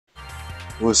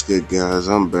What's good, guys?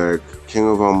 I'm back. King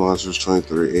of All Monsters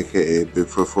 23, aka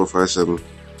Bigfoot 457.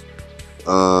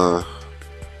 Uh,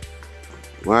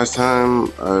 last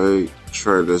time I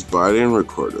tried this, but I didn't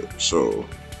record it, so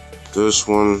this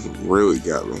one really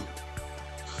got me.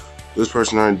 This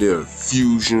person already did a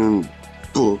fusion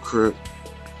bullcrap.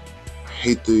 I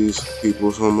hate these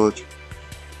people so much.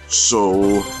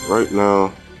 So right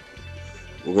now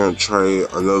we're gonna try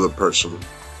another person.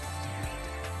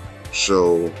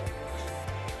 So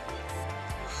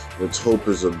let's hope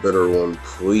it's a better one,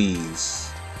 please.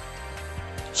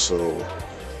 So,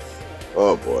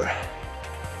 oh boy.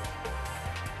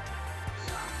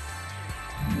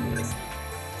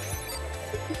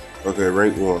 Okay,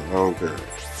 rank 1, I don't care.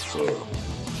 So,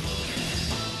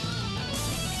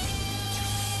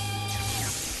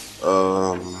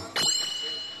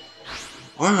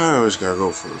 why do I always gotta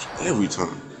go first? Every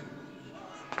time.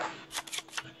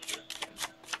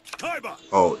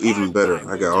 Oh, even better.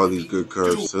 I got all these good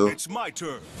cards still. It's my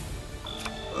turn.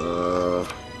 I'm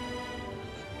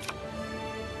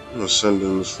gonna send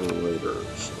in this for later.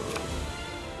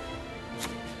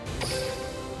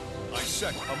 I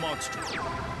set a monster.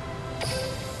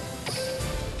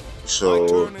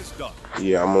 So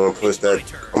yeah, I'm gonna place that.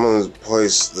 I'm gonna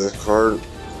place this card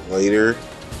later,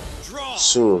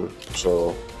 soon,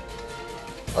 so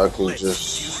I can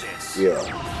just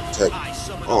attack.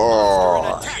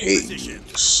 Oh, I hate you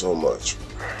so much.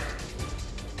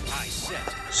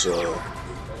 So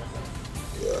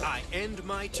yeah. I end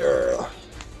my turn.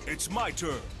 It's my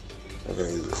turn.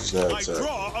 Okay, he's not I attacking.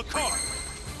 draw a card.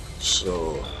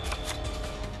 So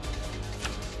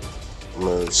I'm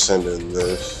gonna send in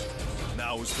this.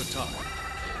 Now is the time.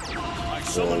 I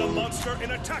summon a monster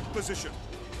in attack position.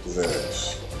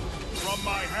 This. From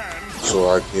my hand. So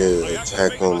I can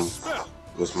attack him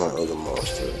with my other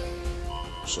monster.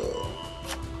 So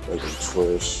I can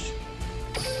twist,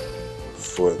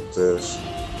 flip this.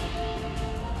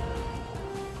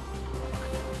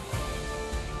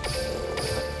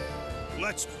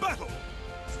 Let's battle.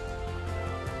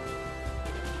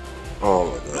 Oh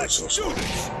my god, so smart.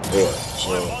 Yeah,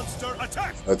 so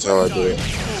that's how I do it.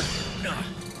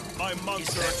 My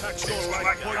monster attacks your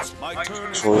life points. My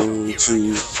turn.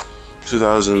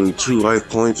 2002 life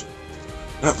points.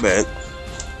 Not bad.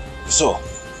 So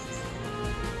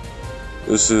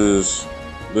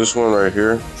this one right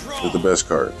here is the best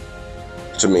card.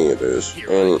 To me it is.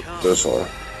 And this one.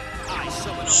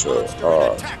 So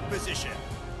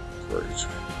crazy.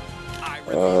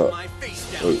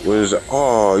 Wait, what is that?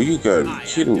 Oh, you gotta be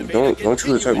kidding me. Don't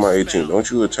you attack my 18. Don't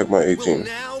you attack my 18.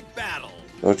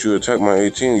 Don't you attack my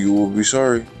 18. You will be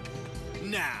sorry.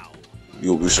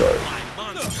 You'll be sorry.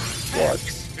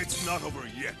 Watch. It's not over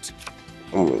yet.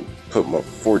 I'm gonna put my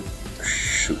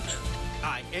shoot.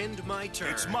 I end my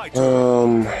turn. It's my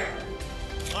turn.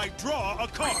 I draw a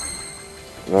card.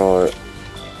 You know what?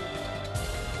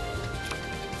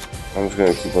 I'm just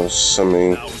gonna keep on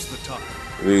summoning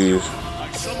these. I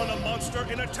summon a monster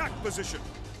in attack position.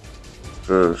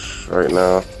 Just right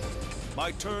now.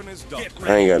 My turn is done.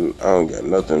 I don't got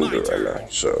nothing to do right now.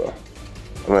 So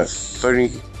I'm at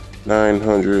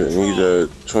 3,900 and he's at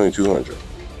 2,200.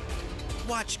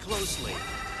 Watch closely.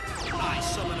 I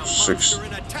summon a monster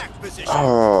in attack position.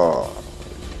 Oh,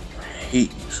 I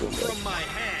hate you so much. From my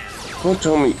hand. Don't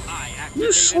tell me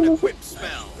you son of a whip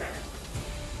spell.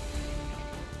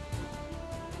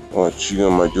 What,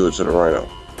 you might do it to the rhino?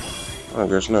 I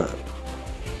guess not.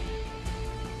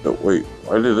 No, wait,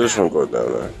 why did this one go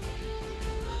down there?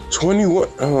 21,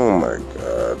 oh my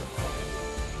god.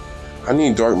 I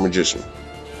need Dark Magician.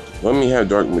 Let me have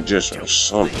Dark Magician or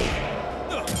something.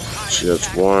 See,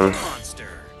 that's one.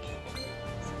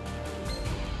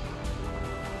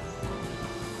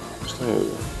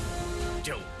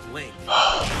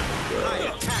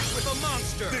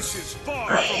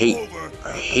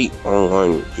 I hate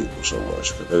online with people so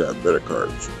much because they got better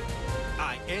cards.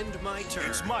 I end my turn.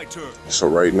 It's my turn. So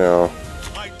right now,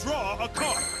 I draw a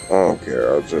card. I don't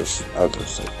care. I'll just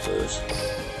take this.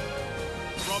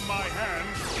 From my hand,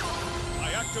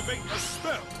 I activate a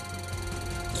spell.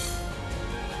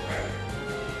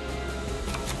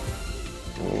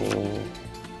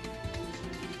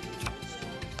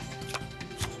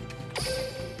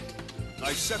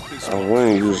 I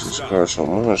wouldn't use this card so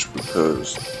much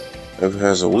because if it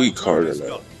has a weak card in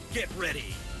it. Get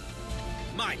ready.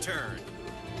 My turn.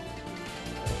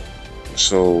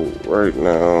 So right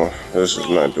now, this is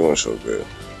not doing so good.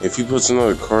 If he puts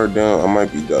another card down, I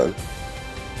might be done.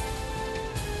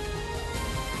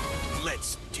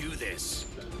 Let's do this.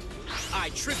 I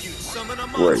tribute summon a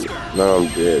monster. Great. Now I'm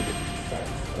dead.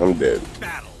 I'm dead.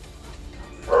 Battle.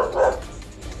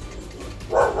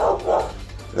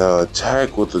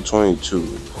 Attack with the 22.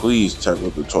 Please attack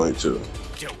with the 22.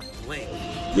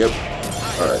 Yep.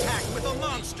 Alright.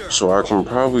 So I can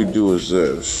probably do is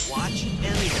this.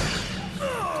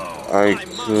 I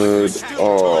could.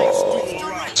 Oh.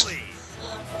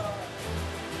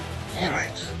 Damn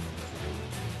it.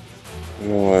 You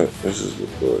know what? This is the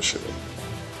bullshit.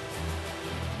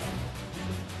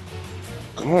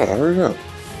 Come on, hurry up.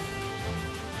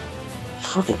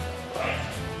 Fucking.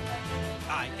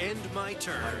 I end my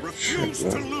turn. I refuse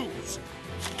to lose.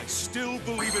 I still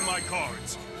believe in my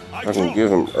cards. I can give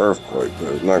him Earthquake,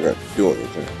 but it's not going to do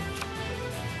anything.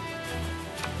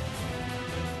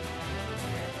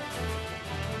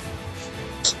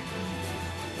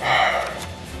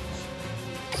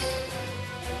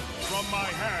 From my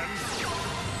hand,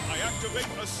 I activate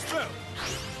a spell.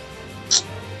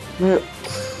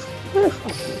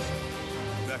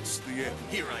 That's the end.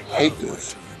 Here I go. Hate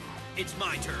this. It's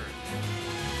my turn.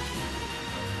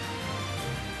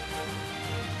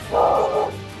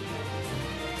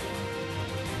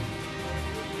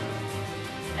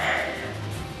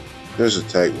 Just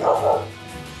attack me.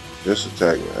 Just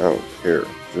attack me. I don't care.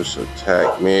 Just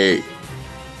attack me.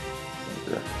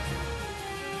 Okay.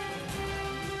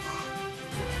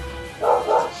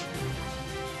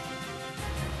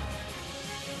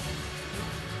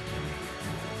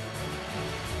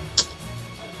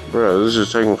 Bro, this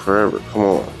is taking forever. Come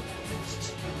on.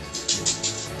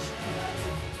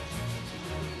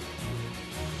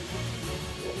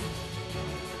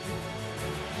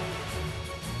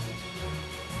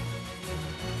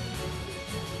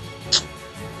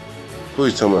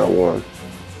 Please tell me I won.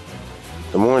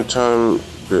 The more time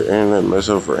the internet mess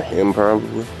up for him,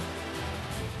 probably,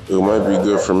 it might be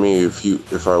good for me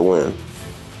if I win.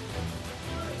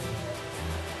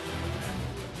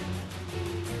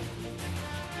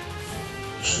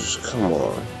 Just come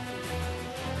on.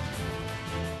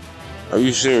 Are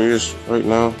you serious right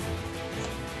now?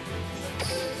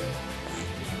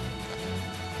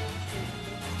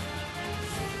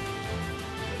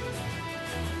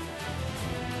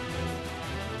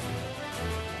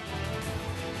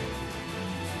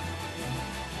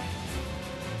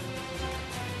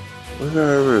 Why did I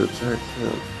ever attack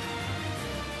him?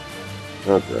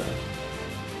 Okay.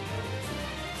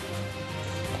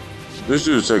 This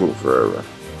dude's taking forever.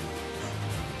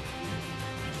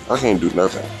 I can't do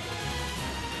nothing.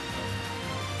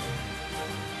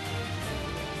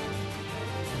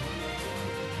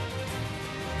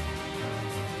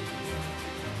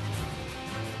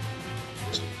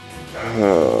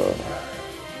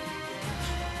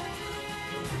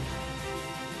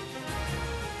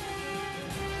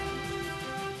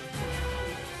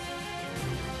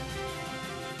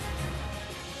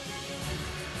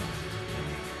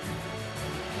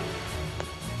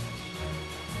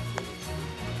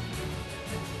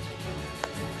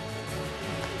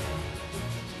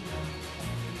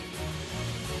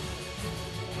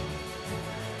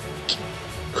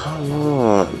 Come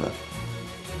on.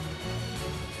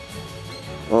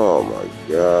 Oh my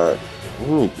God. We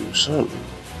need to do something.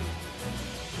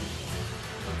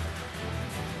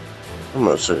 I'm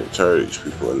not sick and tired of these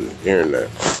people on the internet.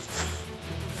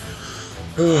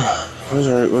 That's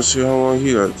alright, let's see how long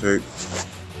he gotta take.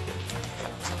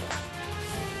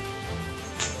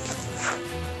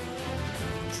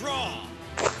 Draw.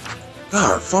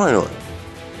 God, finally.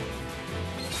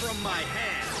 From my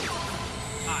hand,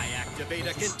 I activate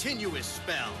a continuous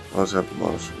spell. Let's have the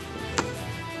monster.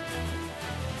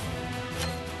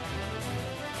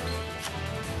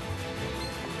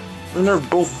 And they're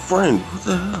both friends. What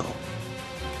the hell?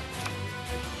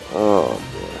 Oh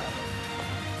boy.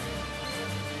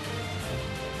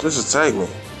 Just attack me.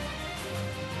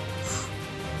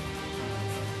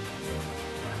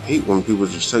 I hate when people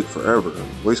just take forever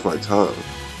and waste my time.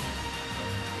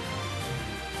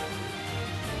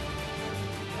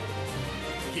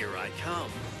 Here I come.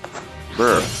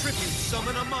 Bruh. Tribute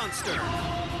summon a monster.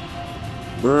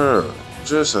 Bruh.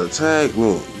 Just attack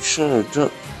me. You shouldn't have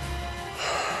done.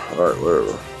 Alright,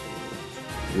 whatever.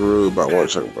 You're really about 1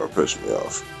 second about pissing me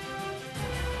off.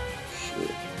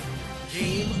 Shit.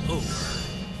 Game over.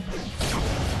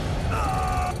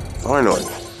 Finally.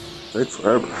 Take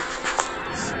forever.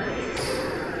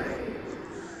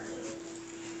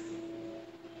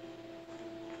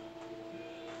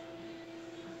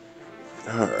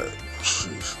 Alright.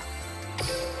 Jeez.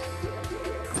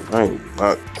 I ain't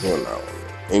not doing that one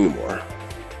anymore.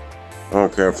 I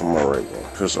don't care if I'm already going.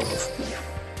 Piss off.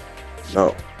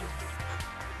 No.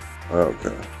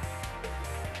 Okay.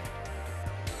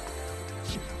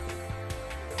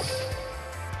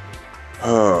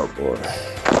 Oh boy.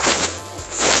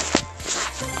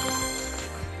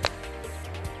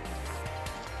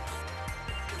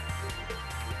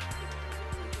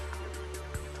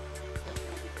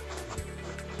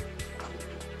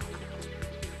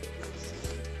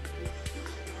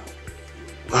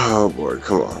 board.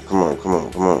 Come on, come on, come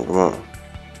on, come on, come on.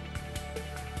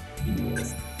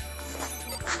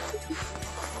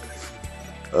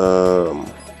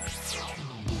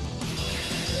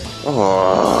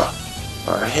 Oh,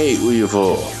 I hate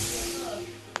Weevil.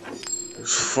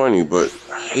 It's funny, but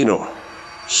I hate him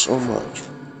so much.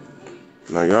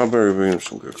 Now y'all better bring him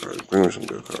some good cards. Bring him some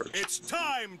good cards. It's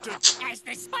time to... As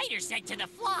the spider said to the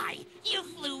fly, you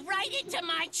flew right into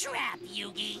my trap,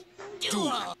 Yugi.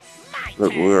 Duel, my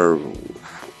Look, turn. we are...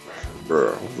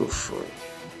 Bruh, what the fuck?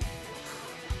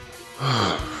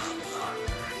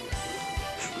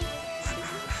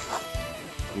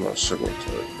 I'm not sick of this.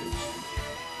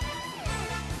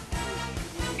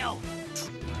 No.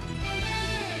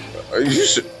 You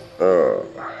should...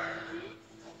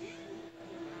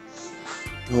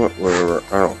 Whatever,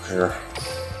 I don't care.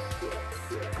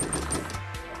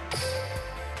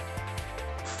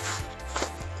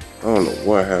 I don't know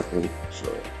what happened,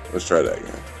 so let's try that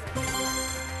again.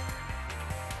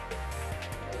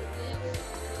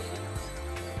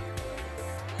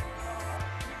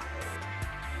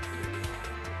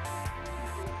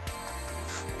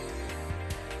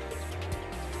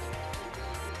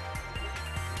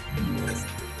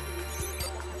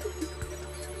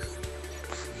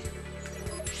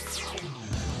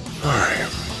 Alright,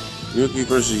 Yuki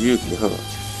versus Yuki, huh?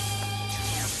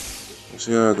 Let's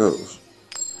see how it goes.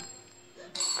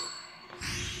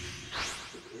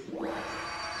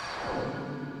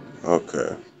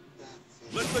 Okay.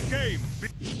 Let the game be...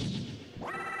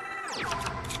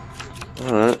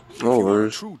 Alright, no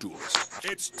worries. True duels.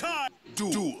 It's time.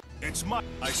 Duel. It's my...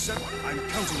 I said I'm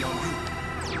counting on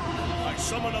you. I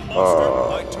summon a monster.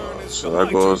 My turn is... So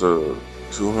that goes to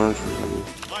 200.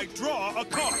 I draw a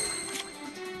card.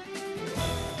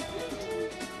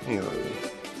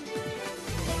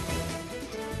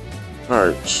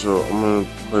 Alright, so I'm gonna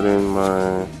put in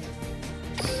my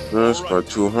this by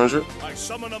 200. I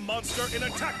summon a monster in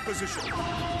attack position.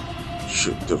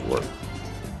 Shit, didn't work.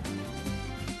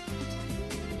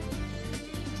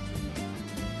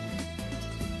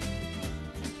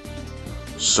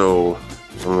 So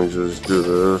let me just do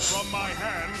this. From my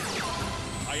hand,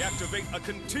 I activate a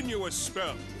continuous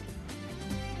spell.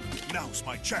 Now's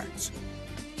my chance.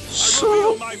 I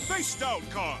reveal my face down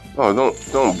card. Oh,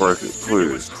 don't break it,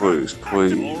 please, please,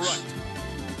 please. All right.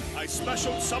 I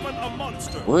special summon a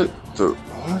monster. What the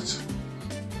what?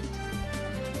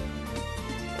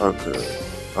 Okay,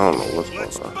 I don't know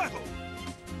what's going on.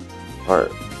 All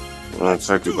right, I'm gonna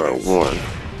attack you by 1.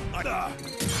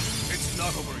 It's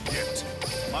not over yet.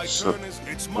 My So, turn is.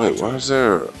 It's my wait, turn. why is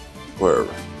there?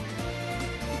 Whatever.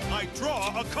 I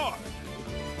draw a card.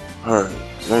 All right,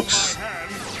 next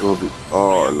will be.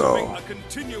 Oh no. A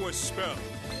continuous spell.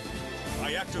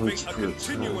 I activate a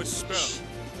continuous spell.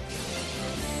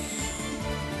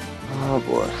 Oh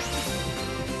boy.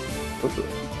 What the? I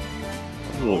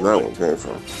don't know where that one came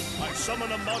from. I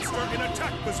summon a monster in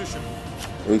attack position.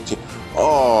 18.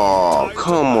 Oh,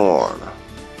 come on.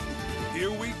 Here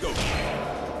we go.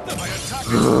 I attack it.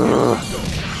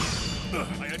 Here we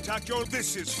go. I attack your.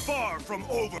 This is far from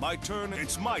over. My turn.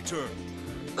 It's my turn.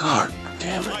 God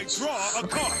damn I it. draw a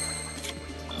card.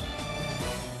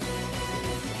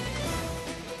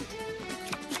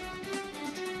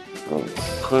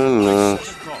 Put in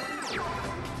this.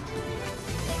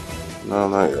 No,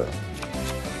 not yet.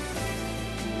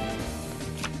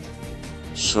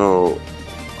 So,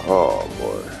 oh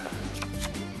boy.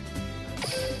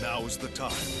 Now is the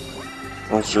time.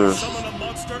 Let's just. Summon a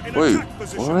monster in Wait, attack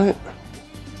position. what?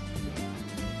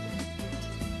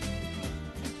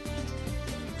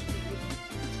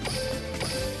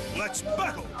 Let's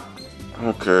battle.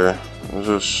 Okay, I'm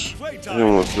just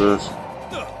dealing with this.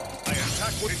 I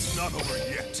attack when it's not over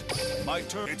yet. My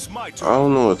turn. It's my I turn.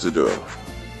 don't know what to do.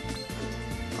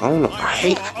 I don't know. I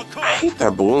hate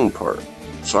that balloon part.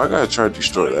 So I gotta try to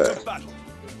destroy that.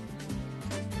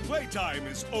 Playtime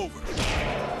is over.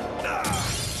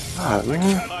 Ah,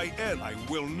 man. I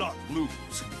will not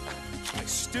lose. I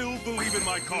still believe in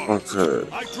my cards. Okay.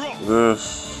 I draw.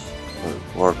 This.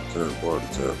 Walk that, walk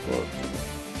that, walk that.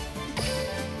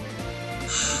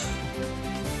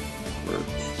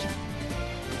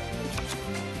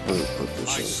 Let me put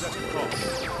I this set a in. card.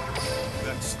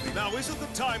 That's the... Now isn't the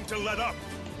time to let up.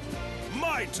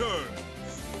 My turn.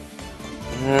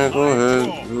 Yeah, go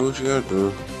ahead. Do what you gotta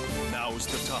do. Now is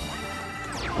the time.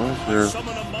 Right I here.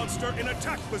 summon a monster in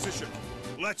attack position.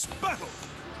 Let's battle.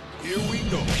 Here we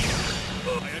go.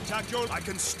 I attack your... I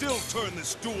can still turn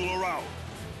this duel around.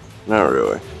 Not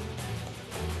really.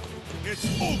 It's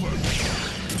over.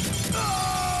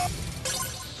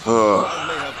 Ugh. I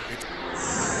may have...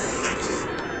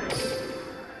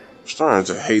 I'm starting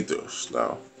to hate this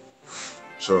now.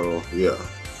 So yeah.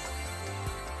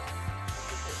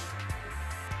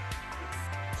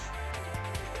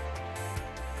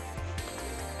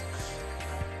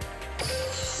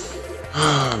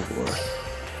 Oh boy.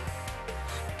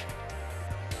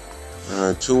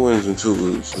 Alright, 2 wins and 2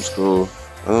 loses. Let's go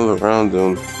another round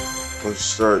then. Let's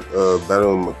start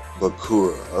battling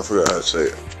Bakura. I forgot how to say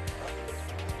it.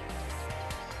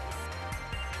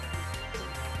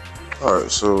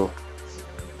 Alright, so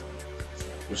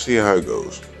we'll see how it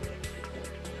goes.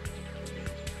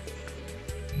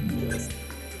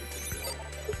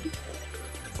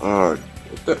 Alright,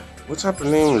 what type of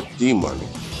name is D Money?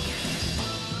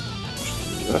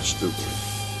 That's stupid.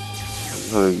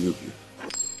 Another Yuki.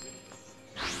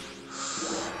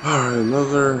 Alright,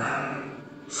 another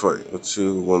fight. Let's see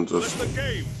who won this one.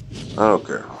 I don't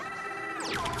care.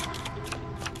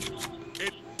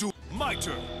 My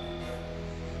turn.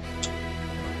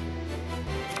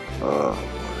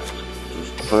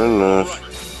 Just playing this.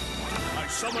 I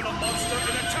summon a monster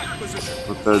in attack position.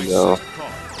 Put that down.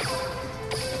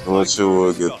 And let's see what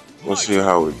we get. Let's see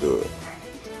how we do it.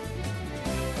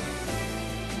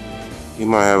 He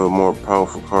might have a more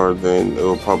powerful card, then it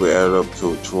will probably add up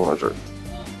to 200.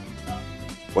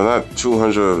 Well, not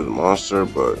 200 of the monster,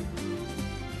 but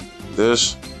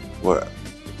this will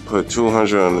put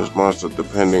 200 on this monster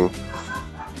depending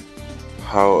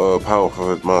how powerful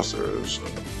his monster is. So,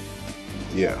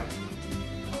 yeah.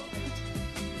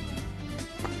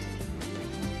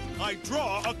 I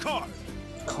draw a card.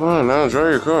 Come on now, draw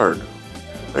your card.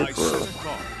 Wait I for set it. a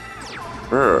card.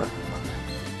 Bruh.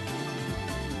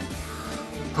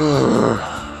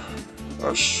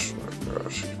 Gosh, my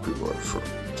gosh, these people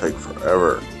take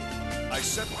forever. I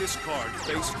set this card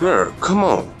face down. Bruh, come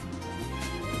on.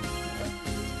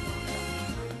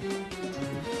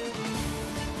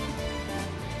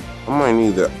 I might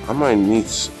need that. I might need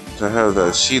to have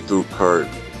that see-through card.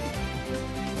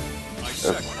 I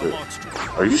set a monster.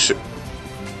 Are you sure?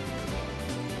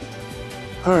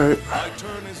 Alright. My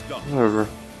turn is done. Whatever.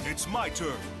 It's my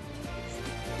turn.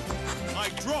 I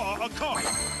draw a card.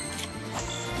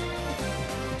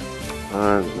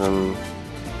 Alright, then.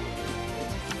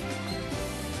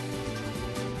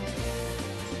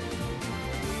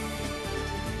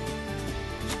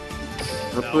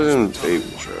 I put in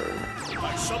baby try.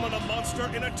 I summon a monster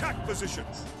in attack position.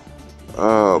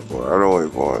 Oh boy, I don't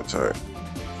even want to attack.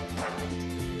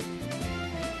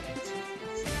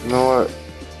 You know what?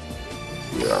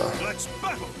 Yeah. Let's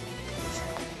battle.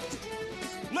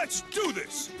 Let's do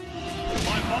this.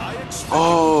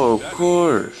 Oh, of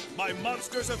course. My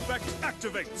monster's effect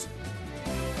activates.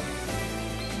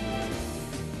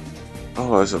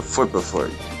 Oh, it's a flip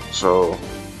effect. So,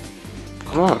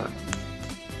 come on.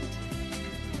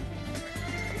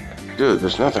 Dude,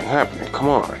 there's nothing happening. Come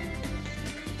on.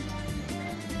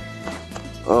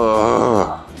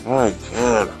 I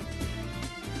can't.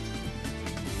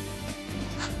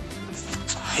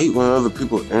 I hate when other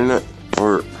people internet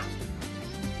or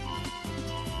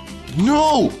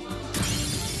no.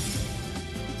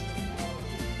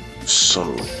 Son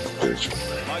of a bitch.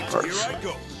 Here I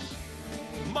go.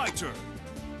 My turn.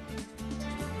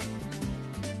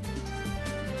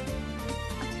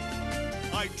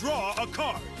 I draw a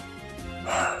card.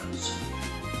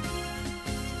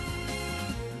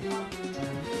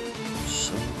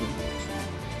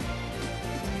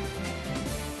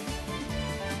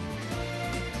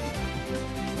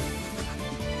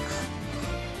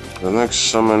 The next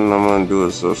summon I'm gonna do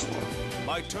is this one.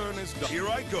 My turn is done. Here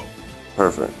I go.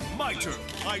 Perfect. My turn.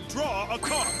 I draw a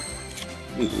card.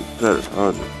 Good.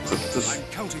 I'll just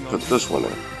put this one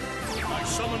in. I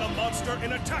summon a monster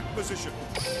in attack position.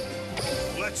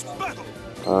 Let's battle.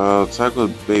 I'll tackle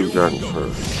Baby Dragon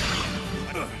first.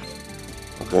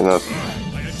 Okay, nothing.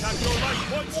 I attack your life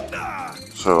points.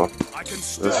 So, I can this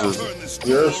still is turn this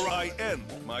yours? or I end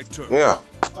my turn. Yeah.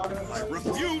 I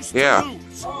refuse Yeah. to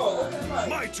lose.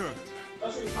 My turn.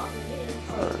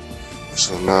 Alright.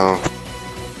 So now,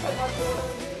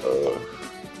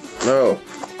 no.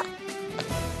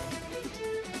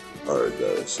 Alright,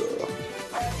 guys. So.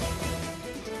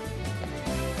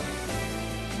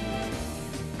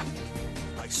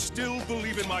 I still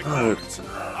believe in my cards.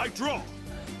 I draw.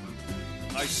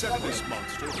 I set this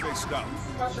monster face down.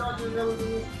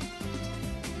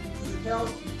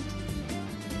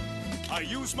 I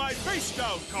use my face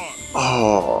down card.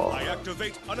 Oh. I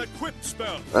activate an equipped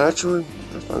spell. Actually,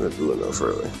 that's not gonna do enough,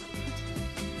 really.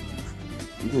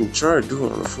 You can try to do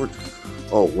it on the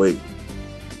 14th. Oh, wait.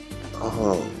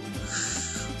 Oh.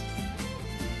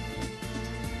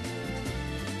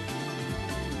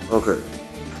 Okay.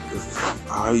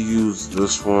 If I use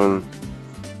this one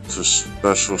to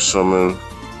special summon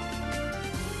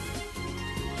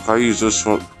if I use this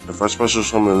one, if I special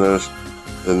summon this,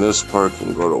 then this part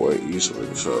can go away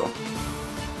easily. So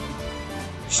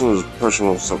as soon as the person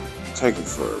will stop taking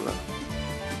forever.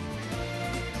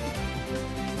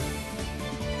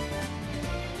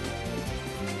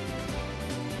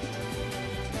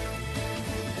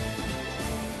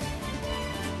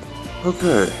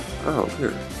 Okay, I don't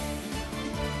care.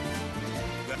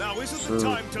 Now isn't the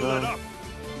time to let up.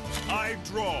 I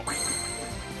draw.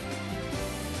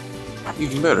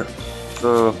 Even better.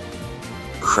 So,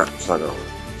 crap, it's not gonna work.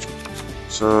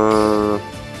 So,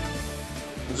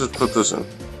 let's just put this in.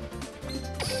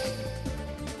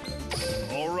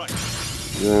 All right.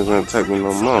 You ain't gonna attack me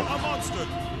no more. A monster.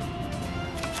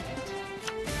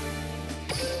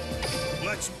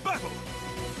 Let's battle.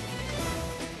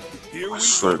 Here I we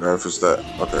swear to God, if it's that.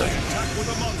 Okay. attack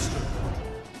with a monster.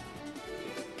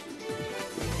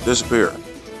 Disappear.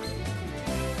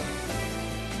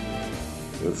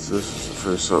 If this is the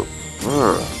face up.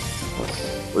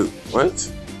 Wait,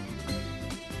 what?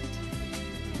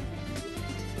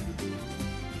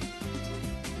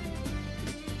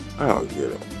 I don't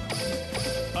get it.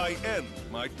 I end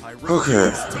my Okay.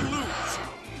 refuse to lose.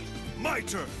 My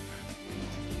turn.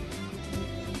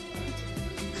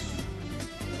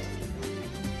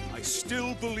 I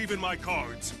still believe in my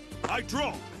cards. I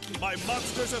draw. My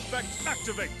monster's effect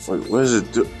activates. Wait, what does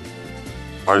it do?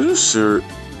 Are you serious?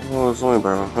 Well, it's only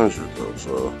about 100 though,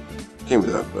 so it can't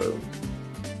be that bad.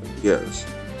 Yes.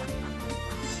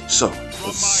 So,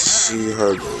 let's see how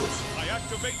it goes. I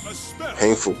activate a spell.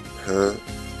 Painful pet.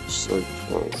 It's like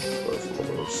 20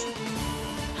 almost.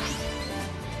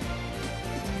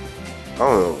 I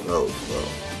don't know what that was about.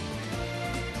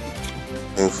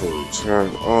 Painful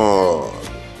return. Oh,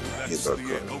 I hate That's that the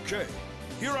end. card. Okay,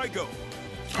 here I go.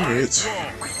 Alright.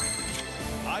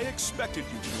 I expected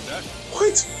you to do that.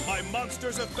 What? My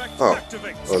monster's effect Oh.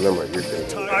 activates. Oh, never mind. You're dead.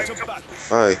 Time to battle.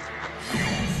 Bye.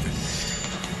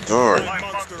 Darn. My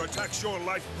monster attacks your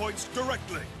life points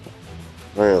directly.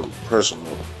 I am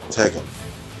personal. Attack him.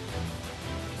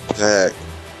 Attack.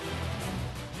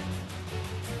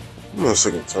 I'm on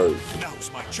second turn. Now's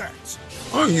my chance.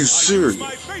 Are you I use serious?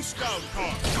 my face down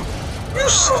card. You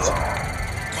shut up.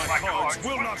 My cards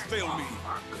will not fail me.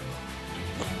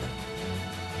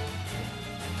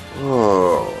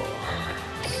 Oh.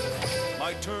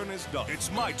 My turn is done.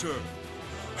 It's my turn.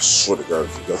 I swear to God,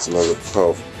 if he got another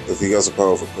powerful, if he got a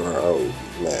powerful card, I would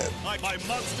be mad. My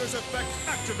monster's effect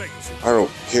activates. I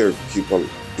don't care if you keep on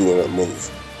doing that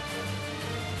move.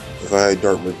 If I had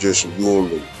Dark Magician,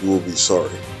 you will be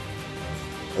sorry.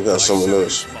 I got some of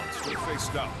this. Monster face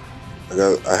down.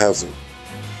 I have to.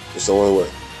 It's the only way.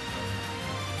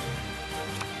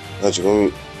 Actually, let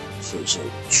me fix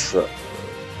some trap.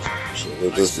 So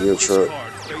would this be a trap?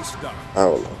 Card face down. I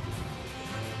don't know.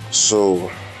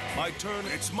 So My turn.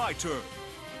 It's my turn.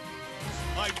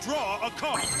 I draw a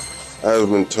card. I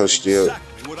haven't been touched yet.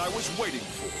 Exactly what I was waiting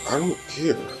for. I don't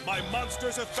care. My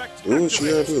monster's effect Do what you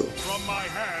gotta activates. do. From my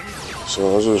hand.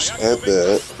 So I'll just I add activate a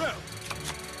that. spell.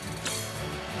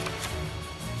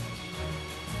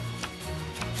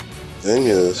 Then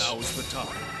yes. Now's the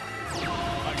time.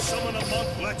 I summon a monk.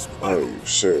 Let's Are battle. you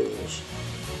serious?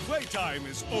 Playtime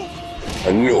is over.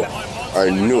 I knew it. I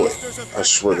knew it. I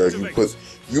swear to God,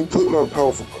 you put my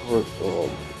powerful card. Oh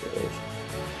my gosh.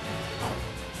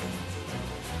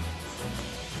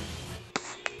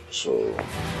 So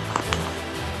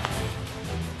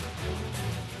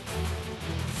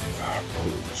God,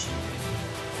 please.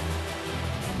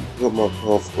 Put my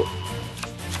powerful.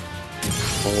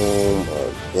 Oh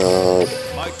my God.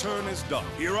 My turn is done.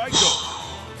 Here I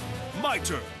go. My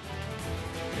turn.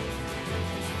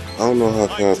 I don't know how I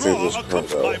can I take draw this a card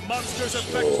card. My out. monster's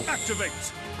effect So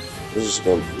activates. this is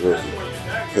gonna be really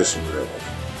pissing me off.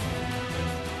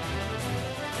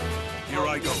 Here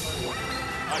I go.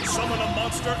 I summon a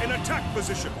monster in attack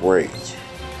position. Great.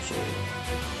 So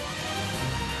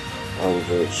I'm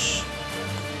just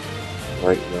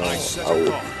right now. I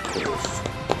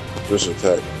would just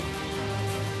attack.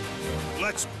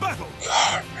 Let's battle.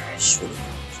 God, man, I swear to God.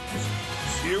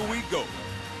 Here we go.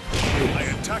 I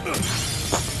attack him.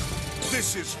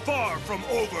 This is far from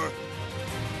over.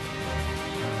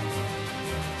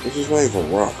 This is not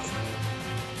even rock.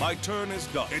 My turn is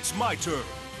done. It's my turn.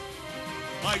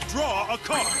 I draw a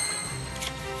card.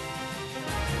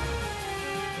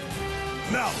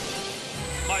 Now,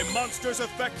 my monster's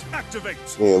effect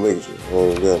activates. Yeah, look at you.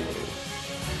 Oh, God.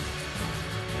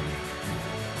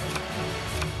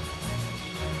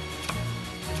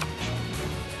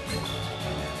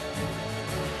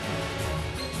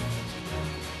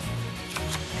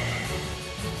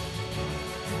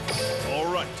 All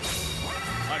right.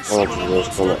 I Summon a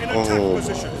monster in attack oh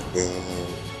position. my god.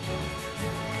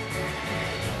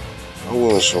 I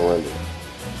wouldn't surrender.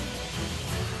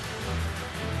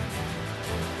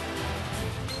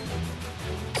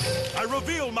 I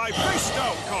reveal my face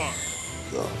down card.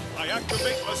 God. I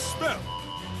activate a spell.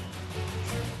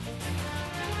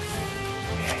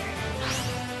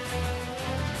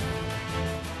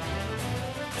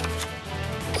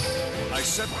 I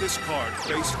set this card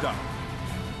face down.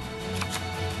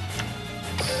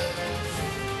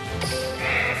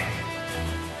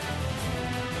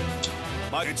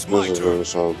 It's my This is turn. really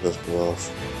trying to piss me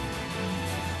off.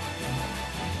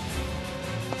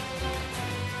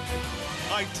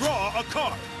 I draw a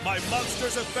card. My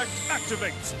monster's effect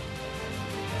activates.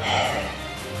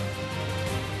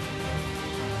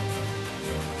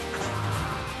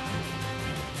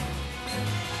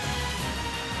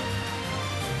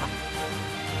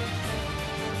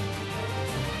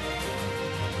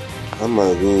 I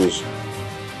might lose.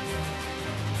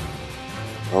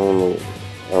 I don't know.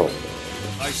 I don't know.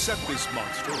 I set this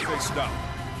monster face down.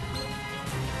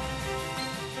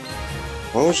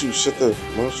 Why don't you set that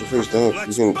monster face down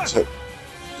if you can tech?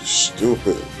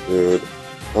 Stupid, dude.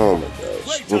 Oh my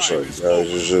gosh. I'm sorry, guys.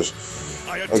 It's just.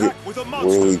 I I get attack with a monster.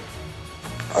 really.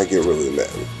 I get really mad.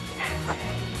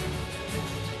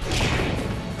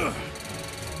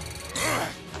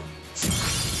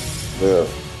 Yeah.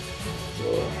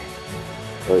 So,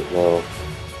 right now,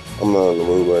 I'm not in the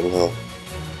mood right now.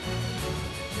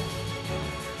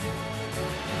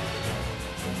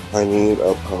 I need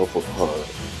a powerful card.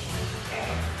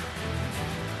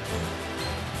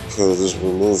 Because this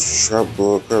removes trap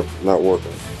bull crap not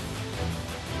working.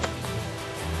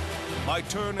 My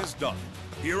turn is done.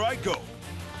 Here I go.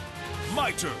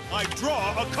 My turn. I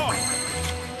draw a card.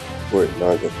 Wait,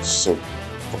 now I got the sim.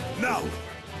 Now,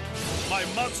 my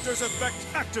monster's effect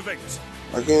activates.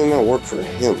 Why can't it not work for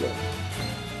him, man?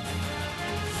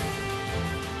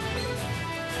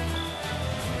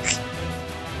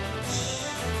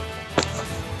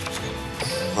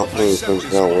 Pop I those set things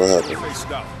this down, what monster happened? face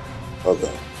down.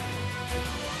 Okay.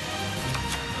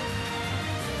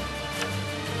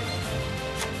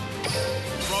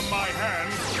 From my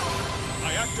hand,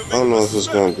 I activate. I don't know a if it's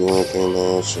spell. gonna do anything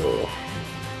now, so.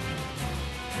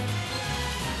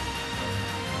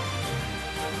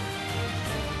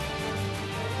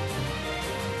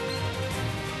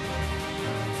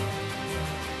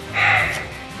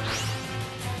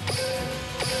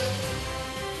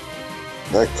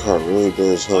 That card really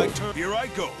does My help turn. Here I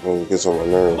go. when it gets on my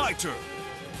nerves. My turn.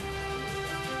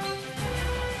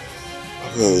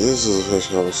 Okay, this is a fish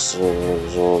house.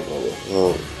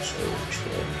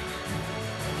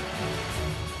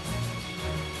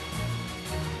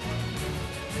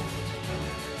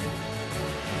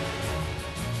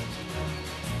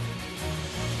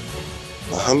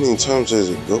 How many times does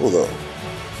it go though?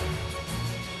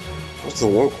 What's the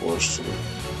one course to?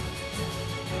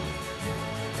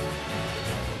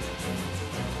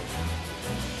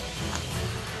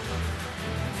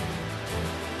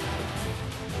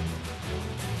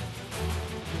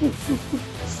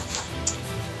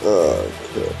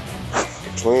 Okay.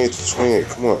 28 to 28,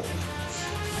 come on.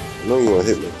 I know you want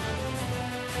to hit me.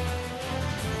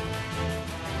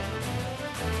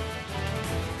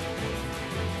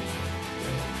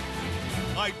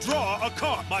 I draw a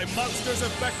card. My monster's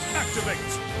effect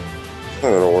activates. It's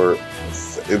not gonna work.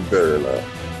 It better not.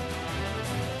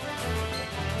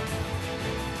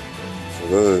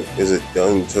 So is it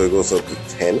done until it goes up to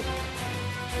 10?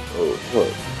 Oh,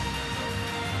 what?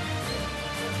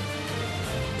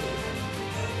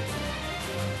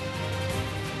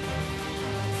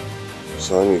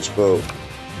 So I need spell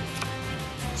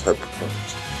type of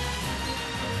cards.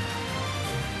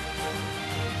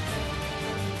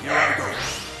 Here I go.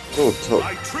 Oh, tough.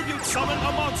 I tribute summon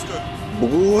a monster.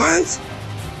 What?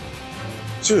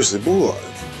 Seriously, Blue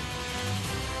Eyes?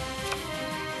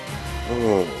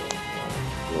 Oh,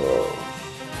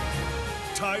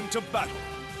 God. Time to battle.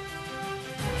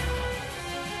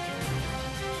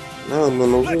 Now I'm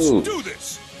gonna Let's lose. do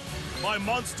this. My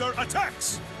monster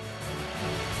attacks.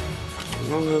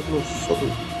 No, there's no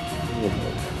fucking.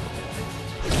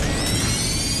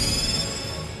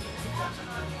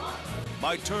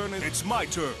 My turn. It's my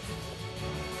turn.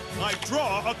 I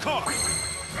draw a card.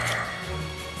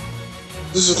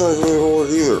 This is not going to work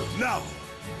either. Now,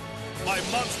 my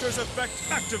monster's effect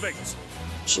activates.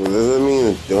 So does that mean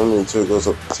it's done until it goes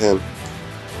up to 10?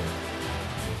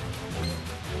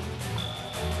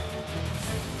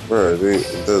 Right,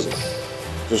 it doesn't.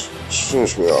 Just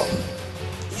finish me off.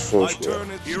 Just My finish me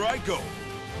turn off. is. Here I go.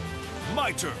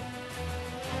 My turn.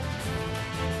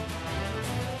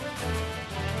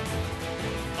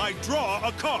 I I draw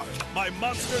a card. My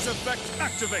monster's effect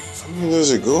activates. Where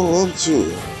does it go up to?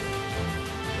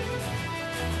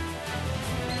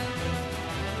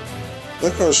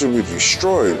 That card should be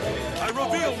destroyed. I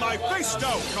reveal my face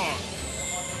down card.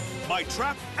 My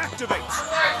trap activates.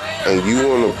 And you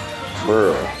wanna,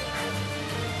 bruh.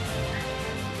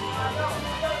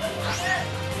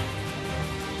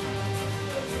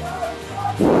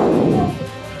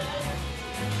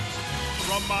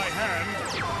 From my hand,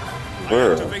 I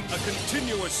Bruh. activate a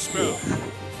continuous spell.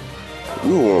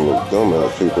 You one of the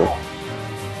dumbass people.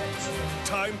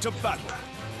 Time to battle.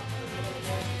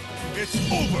 It's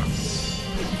over.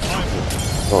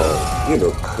 Oh, get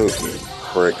a cookie,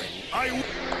 prick. I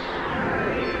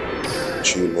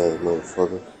Cheating ass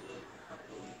motherfucker.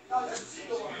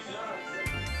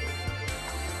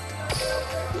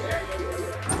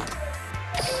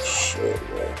 Shit,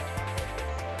 man.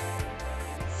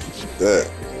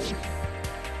 That,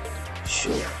 man.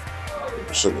 Shit.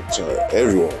 I'm sick and tired.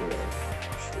 Everyone, man.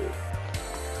 Shit.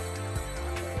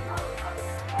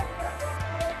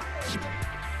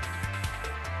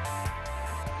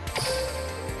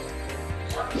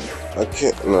 I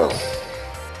can't, no.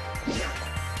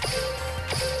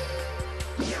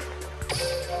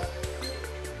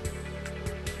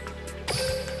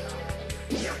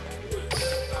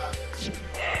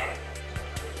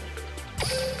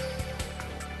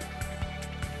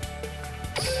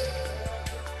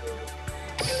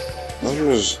 I'm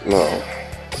just, no.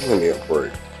 Give me a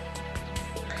break.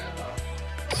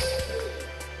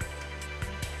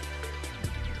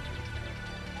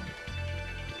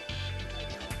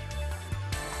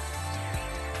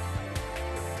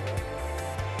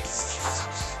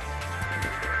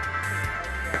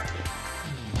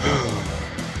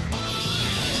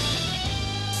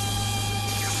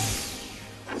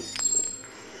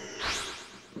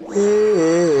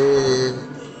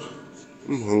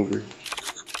 I'm hungry.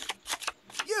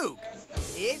 You!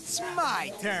 It's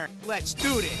my turn. Let's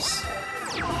do this.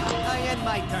 I end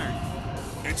my turn.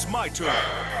 It's my turn.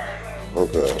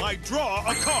 Okay. I draw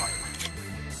a card.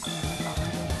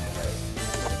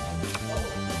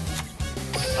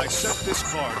 I set this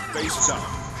card face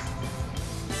down.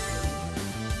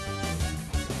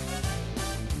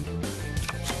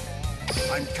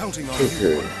 I'm counting on you.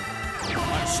 Okay.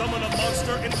 I summon a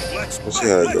monster and let's see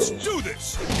how it let's goes. do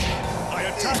this. I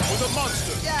attack with a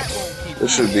monster. That won't keep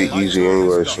This should be easy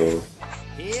anyway, so.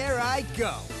 Here I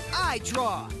go. I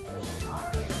draw.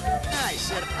 I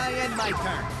said I end my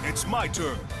turn. It's my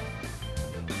turn.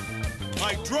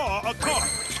 I draw a card.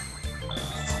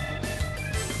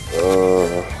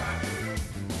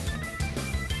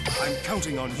 I'm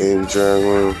counting on you. Game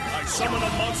Dragon. I summon a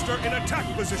monster in attack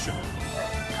position.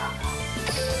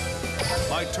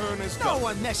 My turn is No done.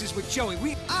 one messes with Joey.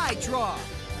 I draw.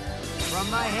 From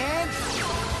my hand,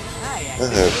 I I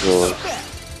have activate drawn. a spell.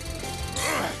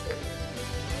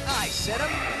 I set him.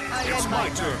 I It's end my my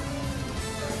turn.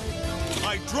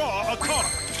 I draw a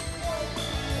card.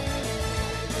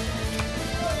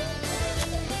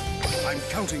 I'm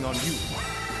counting on you.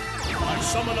 I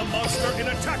summon a monster in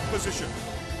attack position.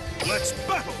 Let's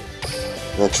battle.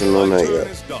 Not you know My that turn yet.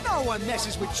 is done. No one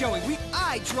messes with Joey.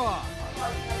 I draw.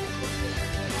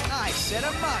 I set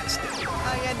a monster.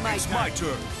 I end my It's turn. my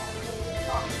turn.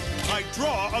 I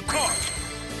draw a card.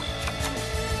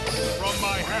 From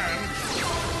my hand,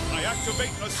 I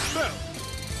activate a spell.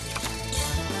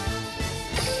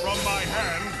 From my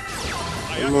hand,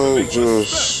 I I might activate a spell.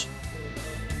 just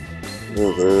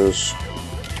do this.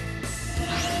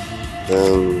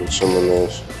 Then someone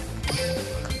else.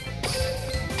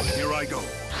 Here I go.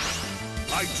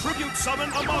 I tribute summon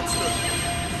a monster.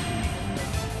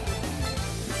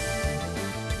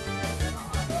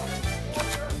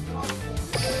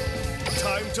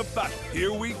 Time to battle.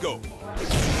 Here we go.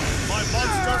 My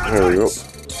monster There we go. attacks.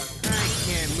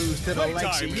 I can't lose to the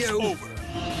likes Playtime of is you. over.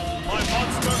 My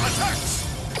monster attacks.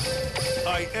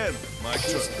 I end my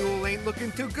This turn. duel ain't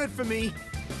looking too good for me.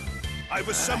 I've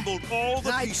assembled all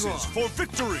the I pieces draw. for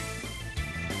victory.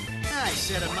 I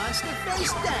set a monster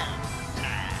face down.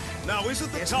 Now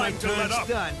isn't the Guess my time to let turn's up.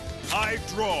 done. I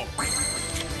draw.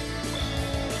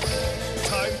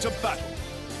 Time to battle.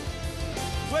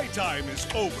 Playtime is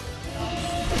over.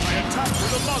 I attack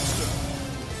with a monster.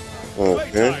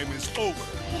 Okay. Playtime is over.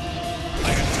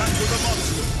 I attack with a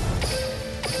monster.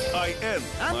 I end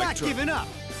I'm my not turn. giving up.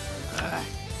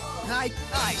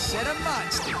 I set a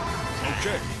monster.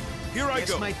 Okay, here I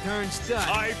Guess go. my turn's done.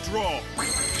 I draw.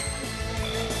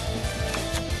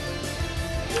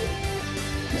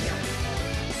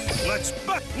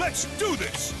 Let's do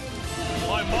this.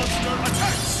 My monster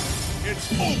attacks.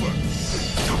 It's over.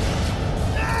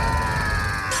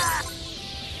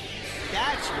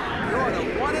 You're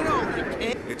the one and only,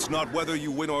 kid. It's not whether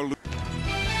you win or lose.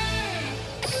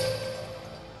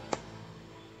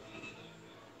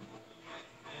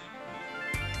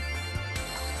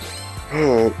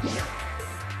 Alright.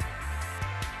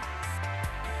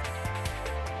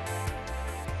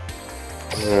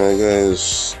 Alright,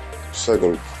 guys.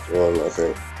 Second one, I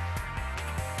think.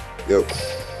 Yep.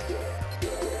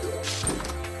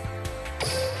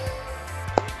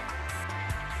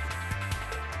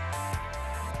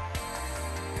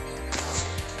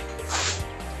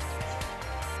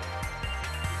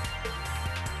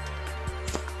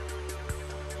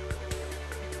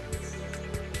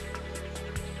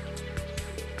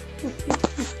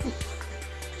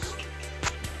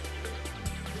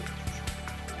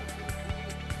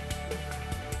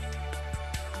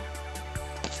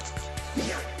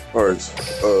 Alright,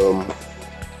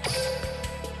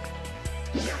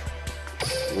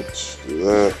 let's do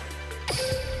that.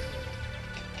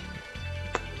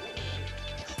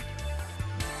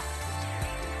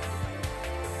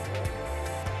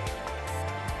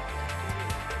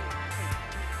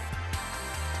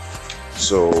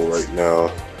 So right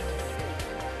now,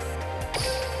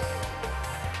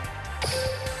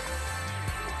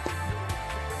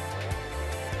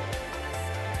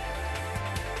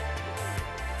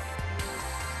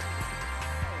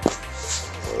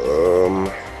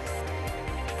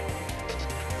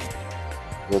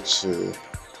 let's see.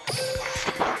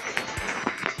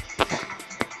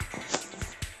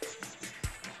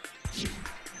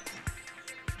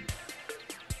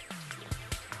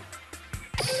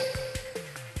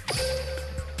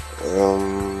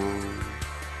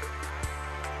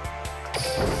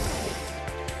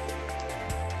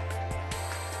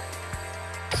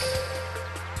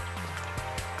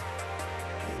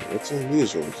 What's in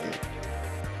these ones then?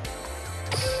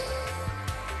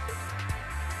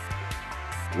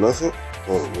 Nothing?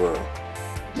 Oh, bro.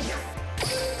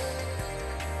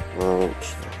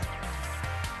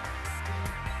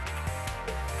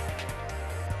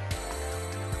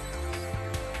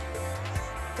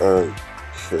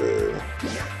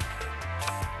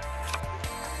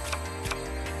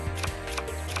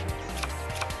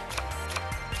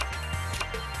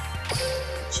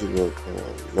 Okay.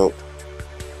 Nope.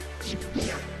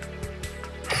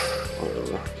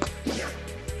 Whatever.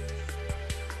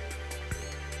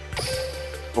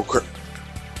 Okay.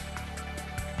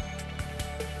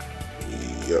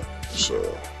 Yep. So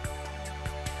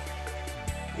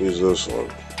use this one.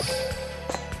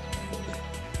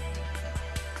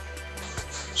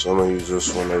 So I'm gonna use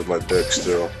this one as my deck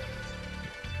still.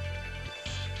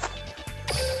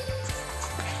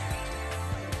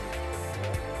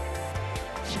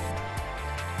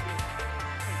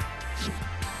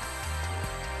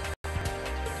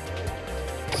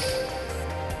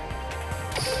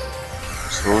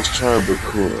 So let's try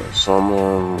Bakura. So I'm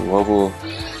on level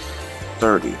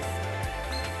 30.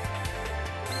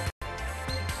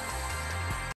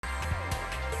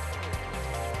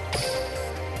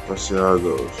 Let's see how it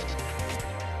goes.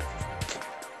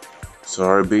 So I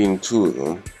already beaten 2 of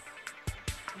them.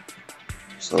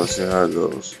 So let's see how it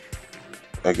goes.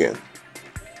 Again.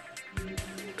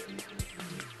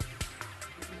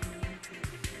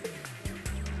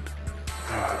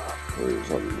 Please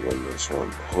let me win this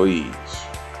one, please.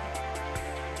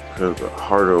 Because the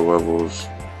harder levels.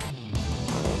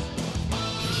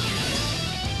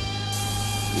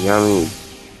 Yami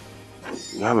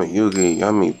Yugi,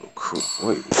 Yami Bakura.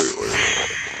 Wait.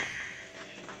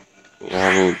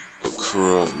 Yami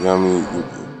Bakura, Yami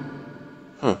Yugi.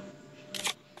 Huh.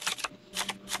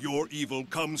 Your evil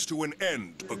comes to an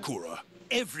end, Bakura.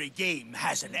 Every game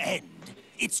has an end.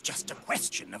 It's just a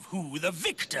question of who the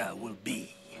victor will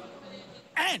be.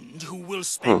 And who will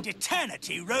spend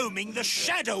eternity roaming the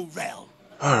Shadow Realm.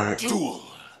 Alright. Duel.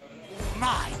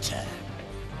 My turn.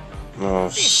 No,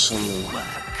 This summon. will work.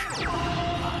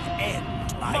 I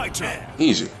end my turn.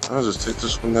 Easy. I'll just take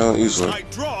this one down easily. I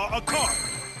draw a card.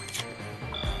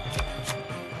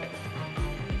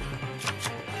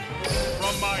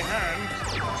 From my hand,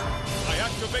 I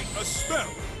activate a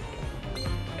spell.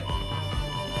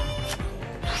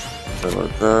 Something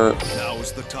like that.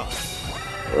 Now's the time.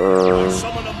 I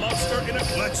summon a monster in a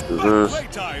let's this.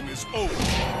 playtime is over.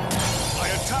 I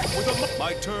attack with a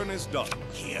my turn is done.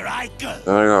 Here I go.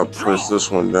 Then I gotta press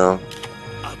this one down.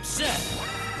 Observe.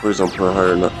 Please don't put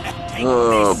higher enough.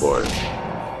 Oh boy.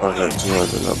 I got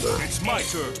 200, not bad. It's my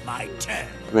turn. My turn.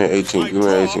 Give me an 18, give me an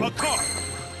I 18. draw a card.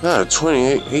 Nah,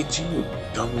 28, 18, you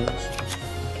dumbass.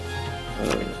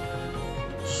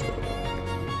 So.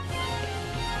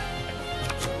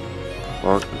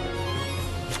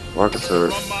 Market From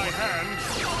my hand,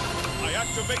 I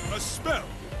activate a spell.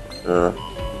 Yeah.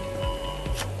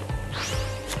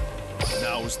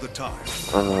 Now is the time.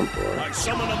 Oh boy. I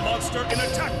summon a monster in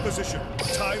attack position.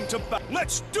 Time to back.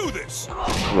 Let's do this. Come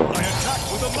on. I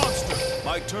attack with a monster.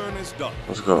 My turn is done.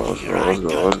 Let's go. Let's go. Let's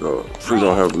go. Let's go. Please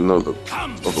don't have another.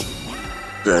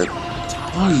 Dead.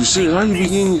 Oh, you see? How you be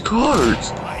getting your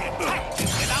cards?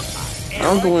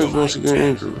 I'm the one supposed to get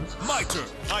injured. My turn.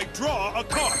 I draw a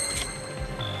card.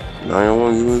 Now I don't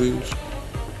want to do these.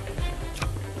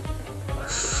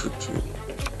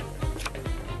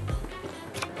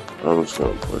 I'm just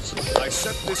gonna put some. I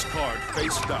set this card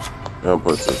face down. I'll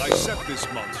put this I down. set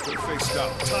this monster face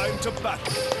down. Time to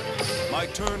battle. My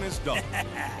turn is done.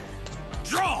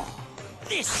 Draw!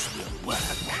 This will work.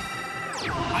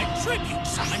 I tribute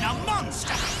summon a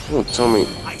monster. Don't tell me.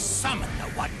 I summon the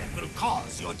one that will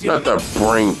cause your Not that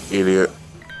brain idiot.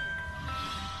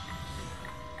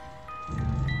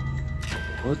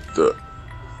 What the?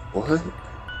 What?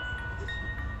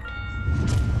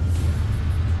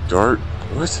 Dart?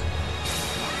 What?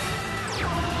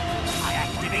 I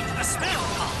activate the spell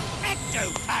card,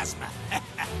 Ectoplasma.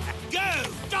 Go,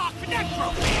 Dark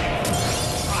Necromancer!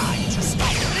 Try to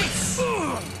stop this!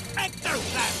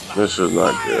 Ectoplasma! This is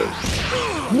not good.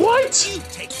 What? You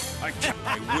take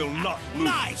I will not lose.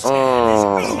 my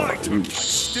Oh, My you turn.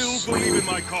 Still believe in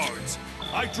my cards.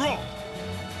 I draw.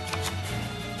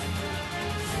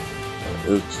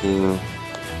 18.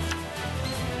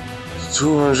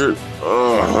 200.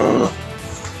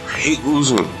 I hate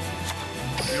losing.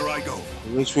 Here I go.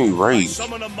 It makes me I rage.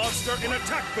 summon a monster in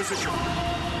attack position.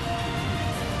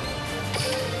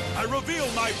 I reveal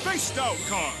my face down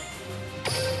card.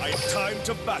 I have time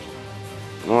to battle.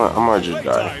 You know what? I might just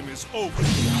die. Playtime is over.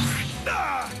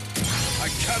 Ah! I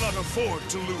cannot afford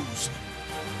to lose.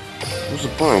 What's the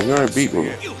point? You already beat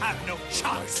me. You have no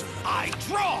chance. I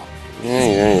draw.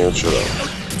 Yeah, chill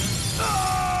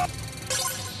out.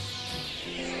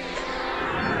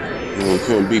 You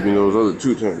couldn't beat me those other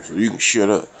 2 times, so you can shut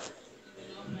up,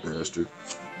 bastard.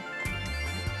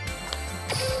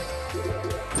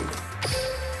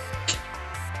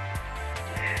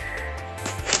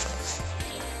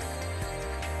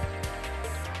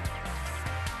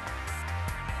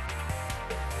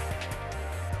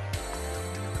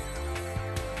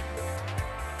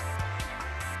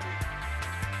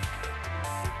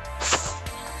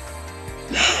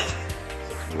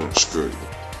 I'm screwed.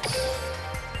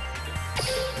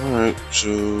 Alright,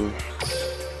 so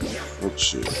let's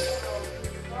see.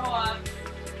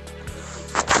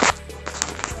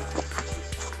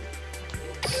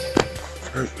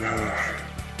 Right now,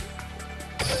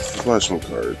 let's buy some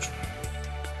cards.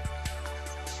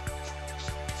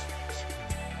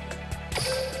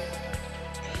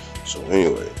 So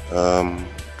anyway,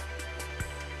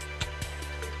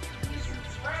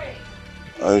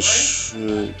 I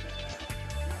should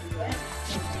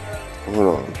hold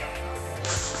on.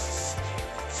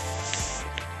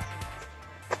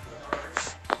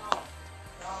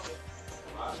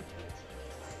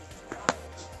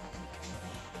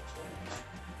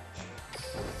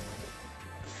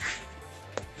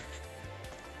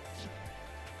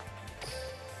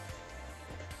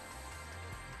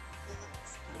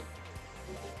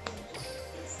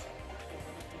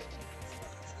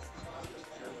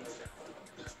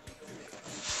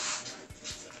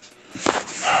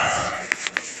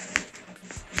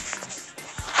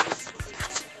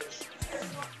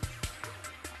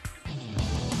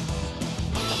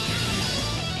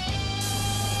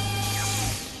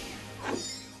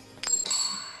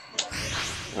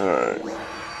 Alright.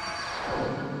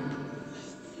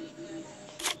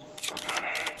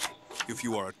 If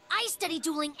you are I study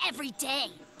dueling every day,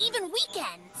 even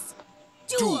weekends.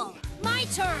 Duel, my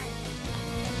turn.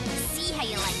 See how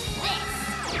you like this.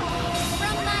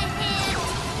 From my hand,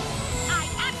 I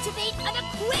activate an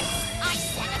equip. I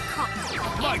set a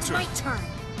card. My It's turn. my turn.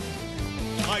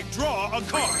 I draw a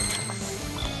card.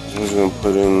 I'm just gonna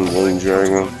put in one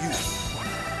dragon. On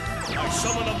you. I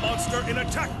summon a monster in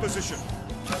attack position.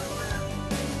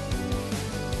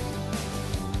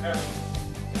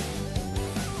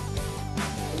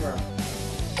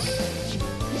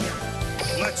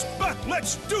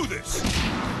 Let's do this.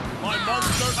 My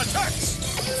monster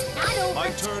attacks. Not over. My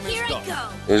turn is Here done. I go.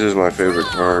 This is my favorite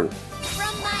card.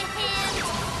 From my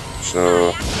hand, So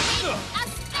a spell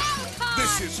card.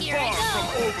 This is Here far I go.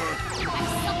 from over. I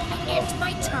supplement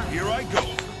my turn. Here I go.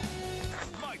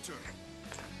 My turn.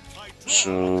 I draw.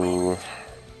 So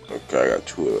okay, I got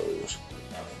 2 of those.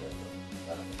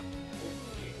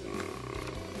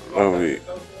 That'll be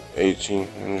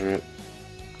 1800.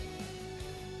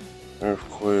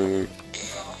 Earthquake.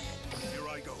 Here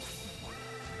I go.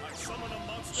 I summon a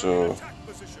monster So- in attack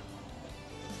position.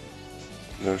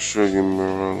 Not sure you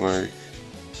remember like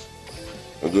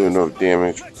I do enough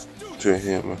damage to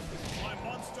him. My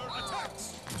monster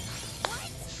attacks.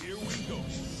 Here we go.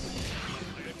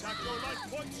 I attack your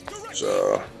life points directly.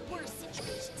 So Worse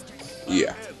situations turn.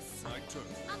 yeah. Ends my turn.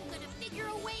 I'm gonna figure a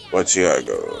way out. Let's see how it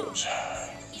goes.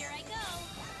 Here I go.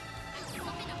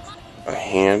 I'm in A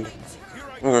hand. Here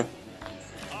I go.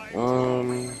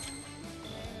 Okay.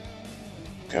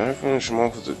 Can I finish him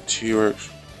off with the T-Rex?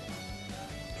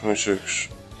 26.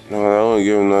 No, I only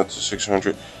give him that to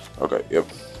 600. Okay, yep.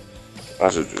 I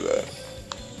should do that.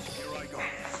 Here I go.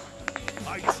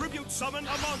 I tribute summon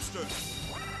a monster.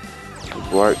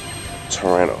 Black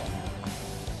Tyranno.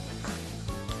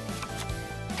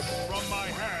 From my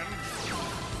hand,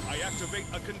 I activate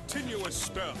a continuous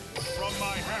spell. From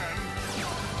my hand,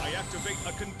 I activate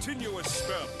a continuous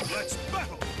spell. Let's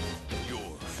battle.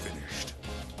 You're finished.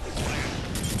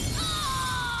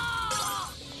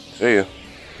 See ya.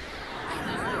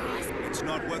 It's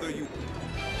not whether you...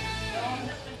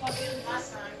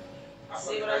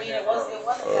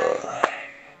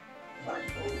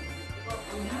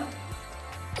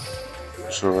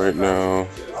 So right now,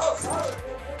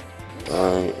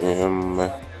 I am.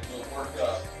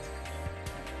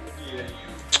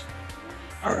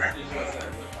 Alright.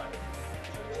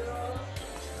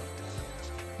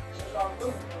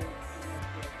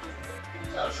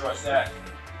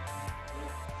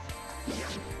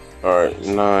 Alright,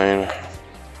 9.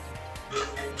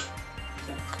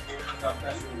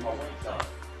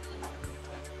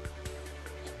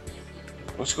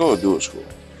 Let's go to Duel School.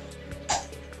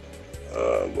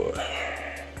 Boy.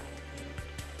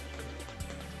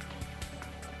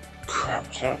 Crap,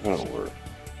 it's not gonna work.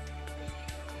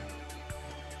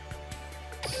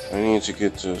 I need to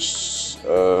get to stage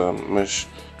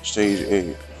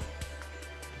 8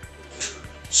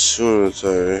 as soon as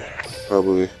I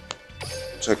probably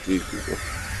attack these people.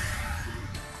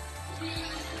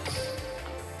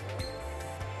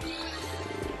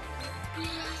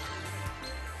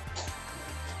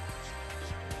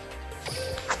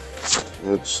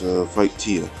 Let's fight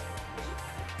Tia.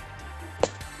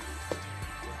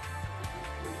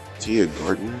 Tia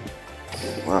Gardner?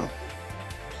 Wow.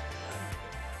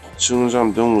 As soon as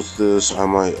I'm done with this, I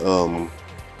might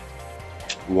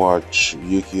watch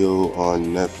Yukio on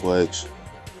Netflix.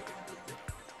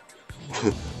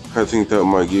 I think that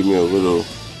might give me a little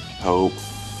hope.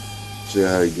 See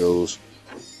how it goes.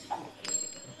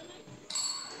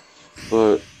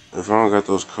 But if I don't got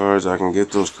those cards, I can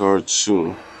get those cards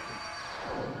soon.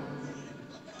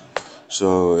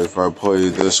 So if I play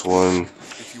this one,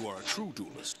 If you are a true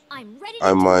duelist, I'm ready to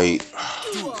I might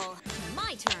duel.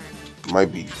 My turn.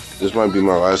 this might be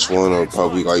my last one, or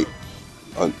probably like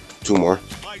 2 more.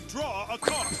 I draw a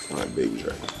card. My baby's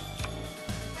right now.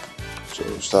 So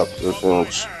stop the From my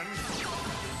films. hand,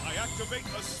 I activate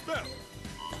a spell.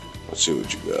 Let's see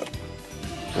what you got.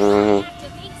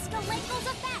 Activate Skelengel's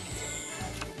effect.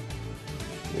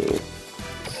 Yeah.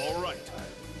 All right.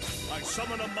 I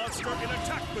summon a monster in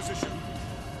attack position.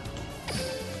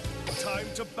 Time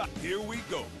to back. Here we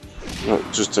go. No,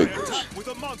 just I take this. attack with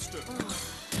a monster.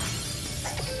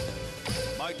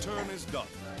 My turn is done.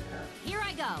 Here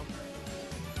I go.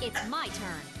 It's my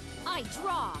turn. I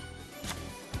draw.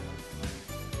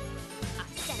 I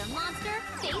set a monster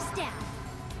face down.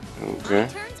 Okay. My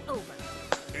turn's over.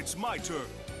 It's my turn.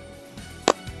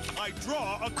 I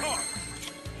draw a card.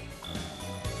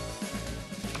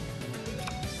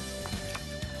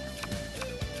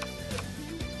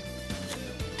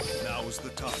 Now is the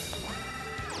time.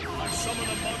 I summon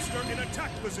a monster in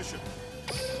attack position.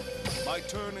 My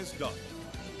turn is done.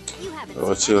 You haven't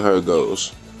Let's see seen how it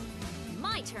goes.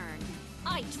 my turn.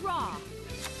 I draw.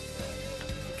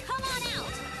 Come on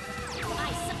out.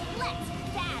 Let's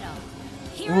battle.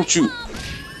 Here Don't I you- come.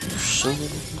 Son of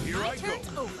Here My I go. turn's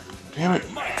over. a- Damn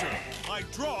it. My turn. I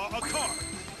draw a card.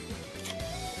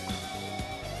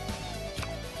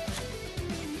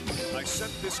 I set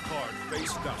this card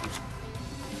face down.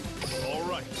 All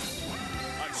right.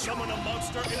 I summon a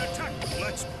monster in attack.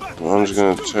 Let's battle. I'm just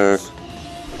gonna Let's do attack. this.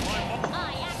 I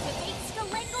activate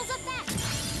Skelengel's effect.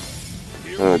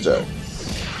 Here And we go. attack.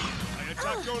 I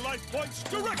attack your life points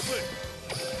directly.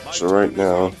 My So right turn is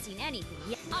now, Haven't seen anything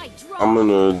yet. I draw. I'm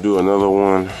gonna do another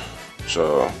one.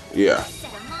 So yeah.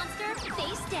 Set a monster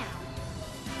face down.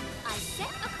 I set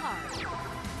a card.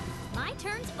 My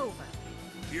turn's over.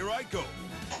 Here I go.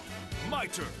 My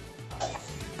turn.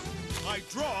 I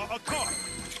draw a card.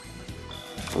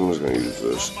 I'm just gonna use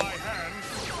this. From my hand,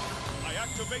 I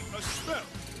activate a spell.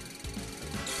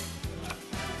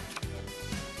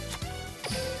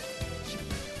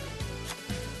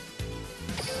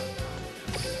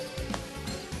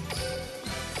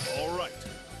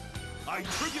 I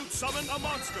tribute summon a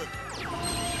monster.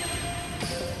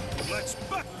 Let's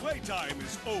bet playtime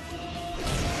is over.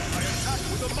 I attack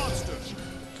with a monster.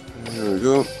 There we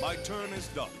go. My turn is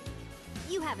done.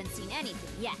 You haven't seen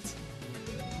anything yet.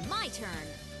 My turn.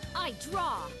 I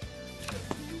draw.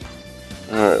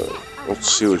 Alright, let's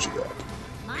see what you got.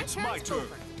 My It's turn's my turn.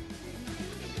 over.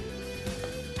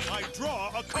 I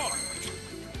draw a card.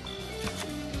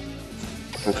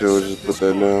 Okay, we'll just put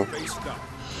that down. Face down.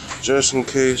 Just in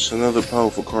case another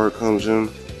powerful card comes in.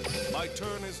 My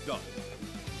turn is done.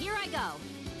 Here I go.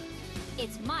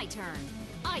 It's my turn.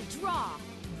 I draw.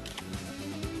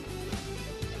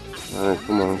 Alright,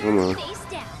 come on, come on. Face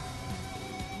down.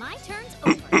 My turn's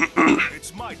over.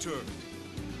 It's my turn.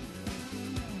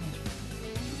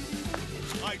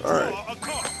 I All right. draw a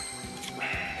card.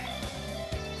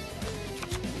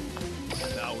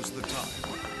 Now is the time.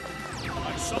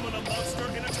 I summon a monster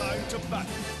in a time to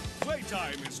battle.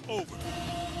 Playtime is over.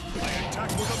 I attack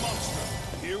with a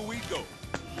monster. Here we go.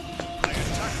 I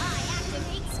attack. I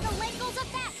activate Skalengel's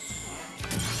effect.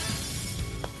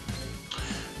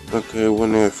 Okay,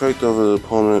 when the effect of the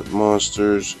opponent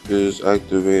monsters is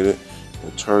activated,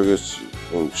 it targets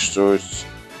and destroys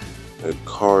the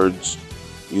cards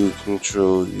you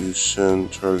control. You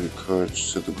send target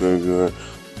cards to the graveyard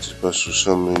to special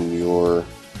summon your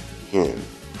hand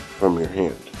from your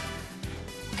hand.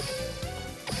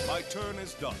 My turn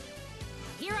is done.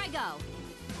 Here I go.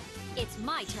 It's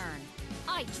my turn.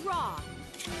 I draw.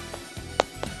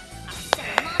 I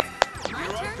set a monster. My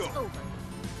Here I turn's go. over.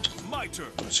 My turn.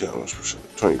 Let's see how much percent.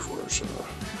 24. So,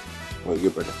 wait,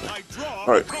 get back up there. I draw All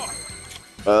right. a card.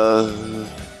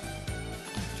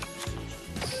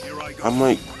 Here I go. I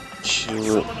might I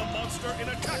kill it. summon a monster in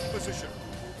attack position.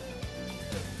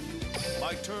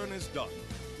 My turn is done.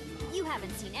 You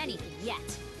haven't seen anything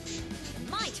yet.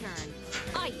 My turn.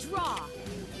 I draw.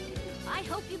 I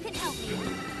hope you can help me.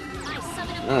 I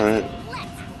summon a All right. monster.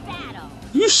 Let's battle.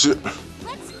 You should.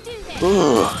 Let's do this.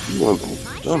 Ugh, you want them It's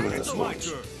dumbass my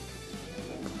ones. turn.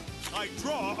 I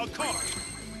draw a card.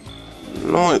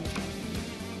 You know what?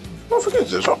 Don't forget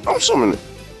this. I'm summoning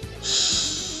it.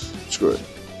 Screw it.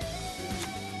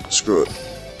 Screw it.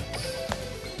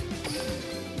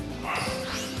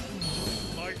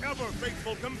 My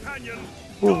ever-faithful companion,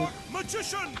 Ooh. Dark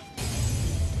Magician.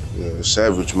 Yeah,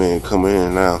 Savage Man coming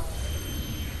in now.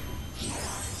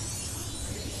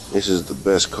 This is the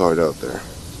best card out there.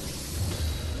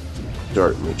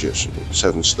 Dark Magician,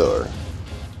 7-star.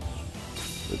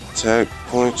 Attack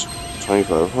points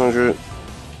 2,500.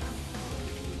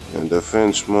 And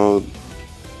defense mode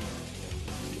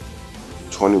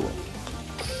 21.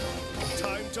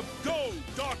 Time to go,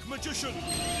 Dark Magician.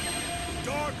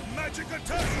 Dark magic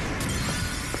attack.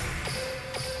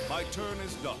 My turn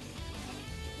is done.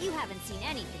 You haven't seen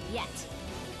anything yet.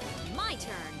 My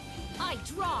turn. I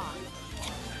draw.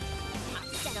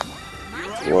 I set a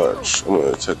my turn's Watch, over. I'm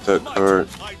gonna attack that My card.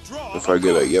 turn. I draw If I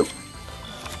get card. it, yep.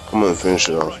 I'm gonna finish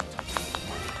it All off. right.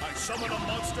 I summon a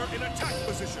monster in attack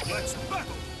position. Let's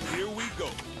battle. Here we go.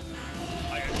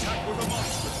 I attack with a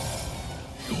monster.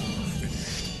 You're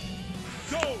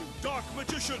finished. Go, Dark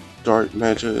Magician. Dark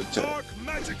Magic attack. Dark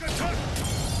magic attack.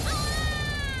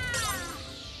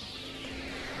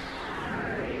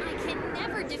 I can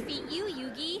never defeat you,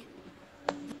 Yugi.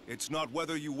 It's not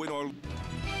whether you win or...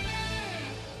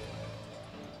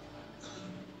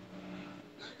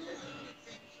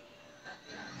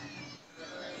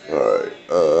 Alright,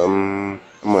 I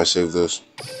might save this.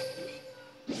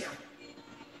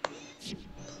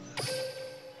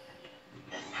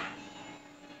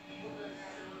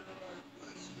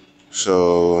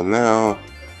 So now,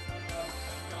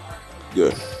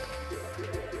 good.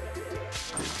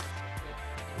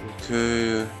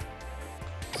 Okay.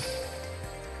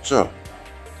 So.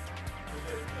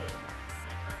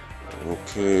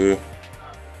 Okay.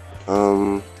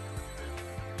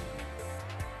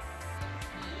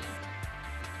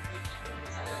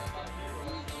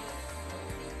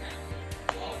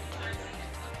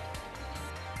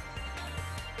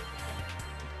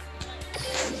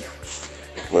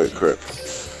 Wait, crap.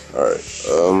 Alright,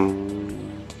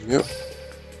 yep.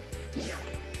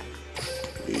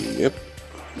 Yep.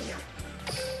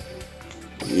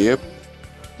 Yep.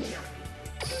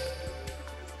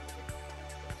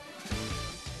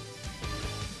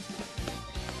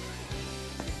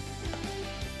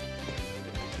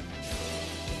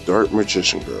 Dark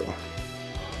Magician Girl.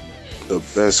 The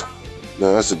best.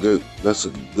 No, that's a good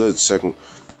second.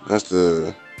 That's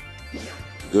the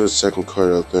good second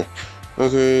card out there.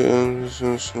 Okay,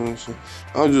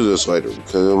 I'll do this later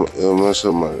because it'll mess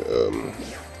up my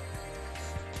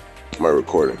my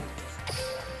recording.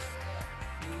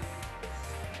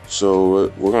 So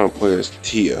we're gonna play as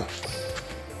Tia.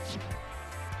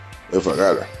 If I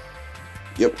got her.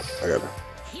 Yep, I got her.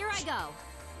 Here I go.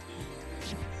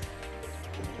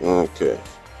 Okay.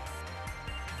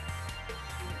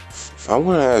 I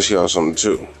want to ask y'all something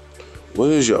too. What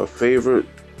is your favorite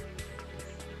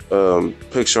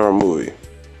Pixar movie?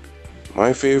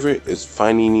 My favorite is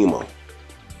Finding Nemo.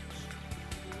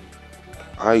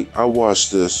 I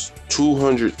watched this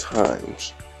 200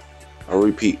 times. I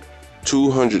repeat,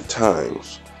 200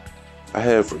 times. I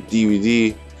had it for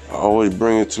DVD. I always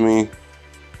bring it to me.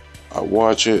 I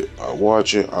watch it. I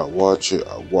watch it. I watch it.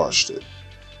 I watched it.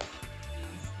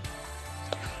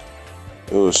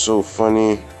 It was so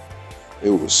funny. It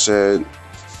was sad.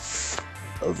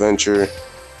 Adventure.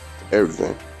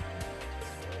 Everything.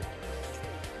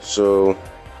 So,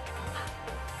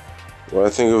 when I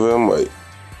think of it, I'm like,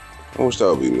 I wish that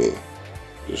would be me.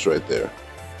 Just right there.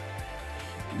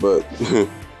 But,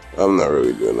 I'm not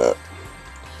really doing that.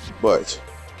 But,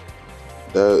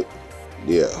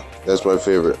 yeah, that's my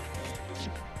favorite.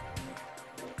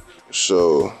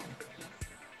 So,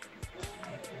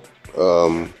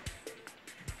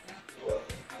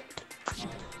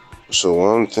 so what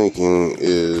I'm thinking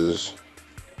is,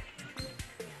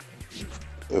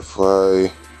 if I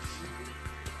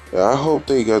hope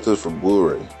they got this for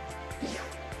Blu-ray.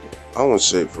 I wouldn't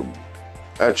say for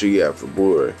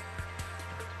Blu-ray.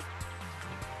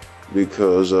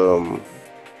 Because, you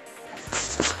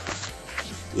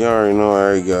already know I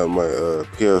already got my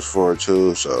PS4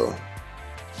 too, so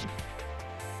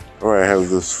I might have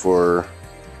this for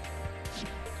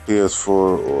PS4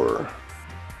 or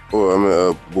I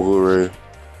mean Blu-ray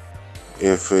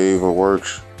if it even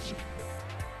works.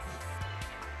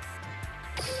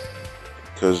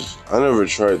 Cause I never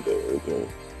tried that, okay.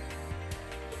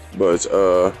 But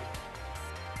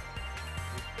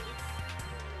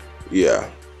yeah.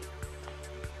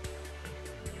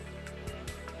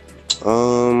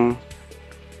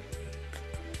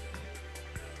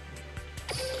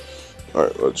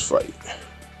 Alright, let's fight.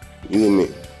 You and me.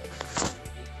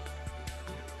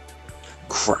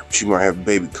 Crap, she might have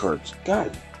baby cards.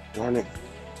 God darn it.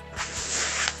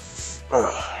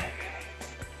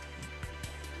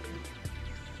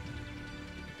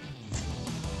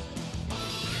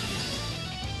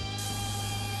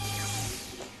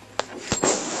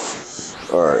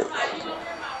 Alright.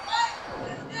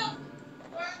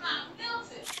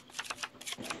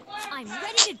 I'm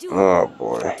ready to do Oh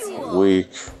boy. Weak.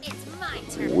 It's my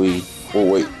turn. Weak.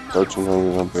 Oh wait,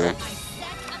 1300 I'm back.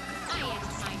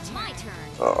 My turn.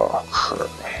 Oh crap.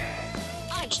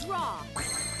 I draw.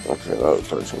 Okay, that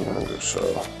was 1300,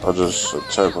 so I'll just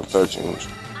attack with 1300s.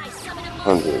 I summon a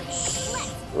monster.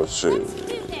 Let's see.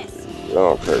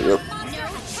 Okay, yep. No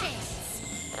chance.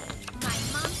 My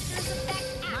monster's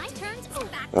effect. My turn's over.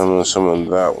 I'm gonna summon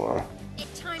that one.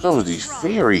 It's time Some to of these draw.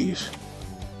 fairies.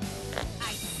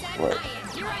 I set What? my end.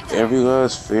 Here I go. Every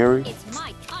last fairy? It's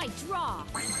my. I draw.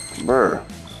 Brr.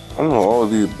 I don't know, all of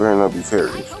these better not be I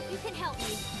fairies. hope you can help me.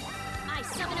 I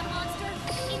summon a monster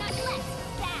in a let's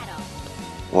battle.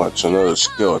 Watch, another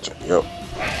skeleton. Yep.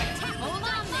 Hold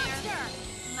on, monster.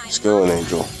 My Skeleton monster's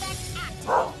angel. effect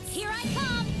activates. Here I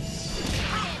come.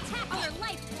 I attack your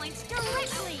life points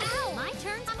directly. Ow. My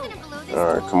turn's I'm gonna blow this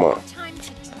Alright, come on. Time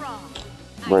to draw.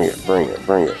 Bring it, bring it,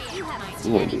 bring it. You have my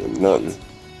You ain't doing nothing.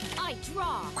 I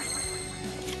draw.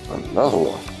 Another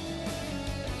one.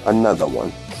 Another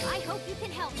one. I hope you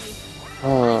can help me.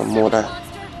 More that.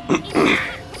 Let's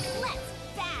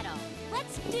battle.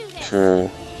 Let's do this. Okay.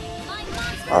 My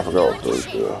monster I forgot what those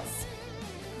no do. chance.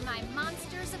 My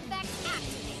monster's effect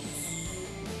activates.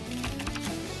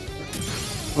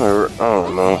 I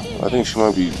don't know. I think she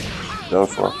might be done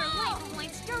for. Your life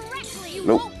points directly. You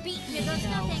Nope. won't beat me. There's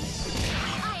nothing.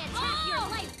 I attack your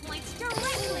life points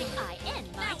directly. I end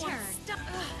my turn.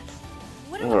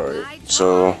 What do I Alright, draw?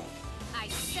 so I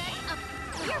set up.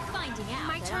 You're finding out.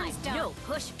 My turn's done. No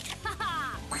push.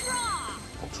 Haha.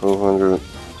 Draw. 1200.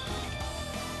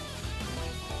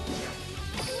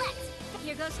 Let's.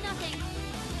 Here goes nothing.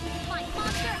 My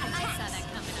monster. I saw that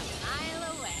coming a mile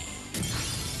away.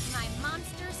 My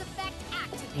monster's effect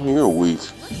activates. You're weak.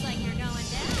 Looks like you're going down.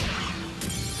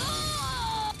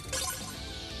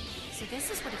 So this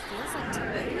is what it feels like to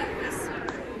lose.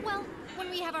 Well, when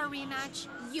we have our rematch,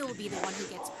 you'll be the one who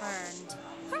gets burned.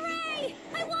 Hooray!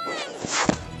 I won!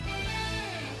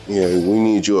 Yeah, we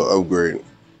need you to upgrade.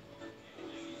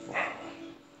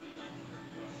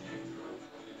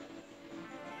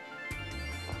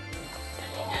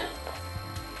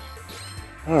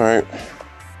 Alright.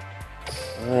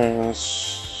 Alright, let's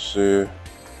see.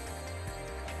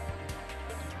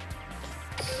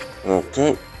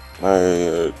 Okay. My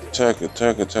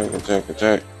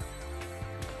attack.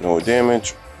 No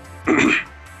damage.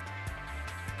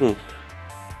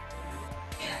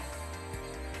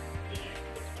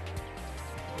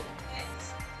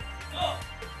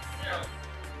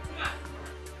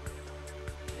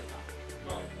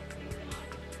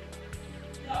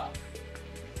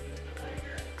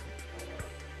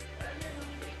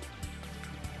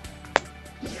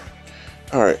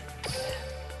 Alright.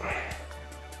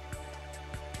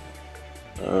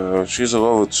 She's a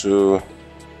level 2.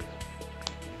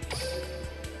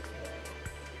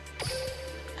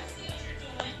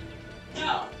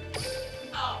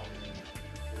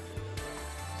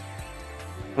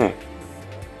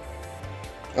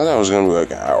 I thought it was gonna be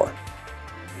like an hour.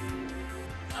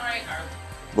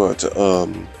 But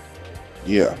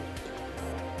yeah.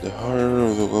 The higher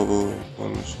the level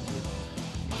ones.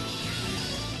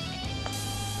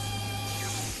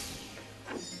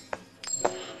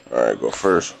 Alright, go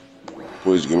first.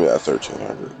 Please give me that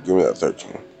 1300. Give me that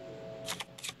 13.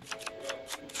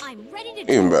 I'm ready to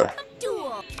Even better.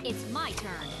 duel. It's my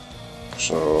turn.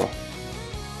 So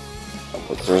I'll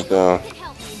put this down. Can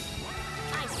help me.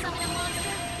 I summon a monster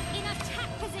in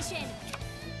attack position.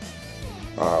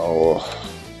 I'll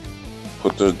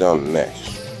put this down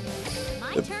next.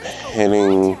 My The turn.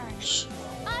 paintings.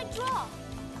 I draw.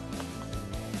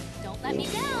 Don't let me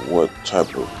down. What type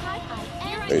of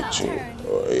Here I go. 18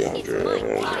 or 800?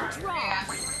 I draw.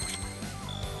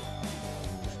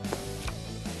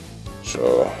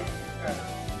 So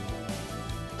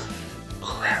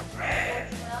crap.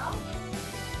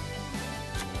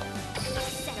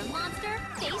 Set a monster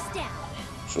face down.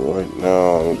 So right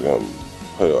now I'm gonna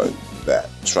play like that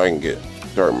so I can get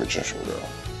Dark Magician Girl.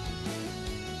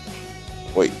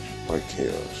 Wait, play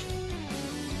Chaos.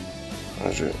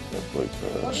 I should play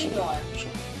Chaos.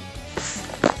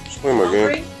 Just play my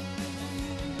game.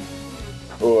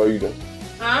 Oh, are you done?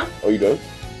 Huh? Are you done?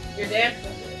 Your dad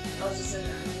felt it. I was just in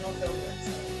there. You don't feel good.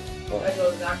 So I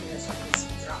go to the doctor and some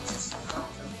drops.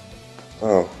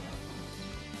 Oh.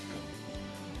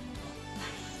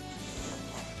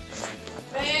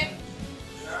 Man.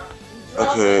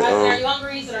 Okay, Are you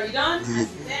hungry? He said, are you done? I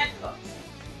said, Dad cooked.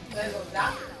 Let's go to the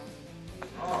doctor.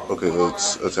 Okay,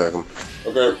 let's attack him.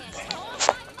 Okay.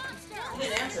 He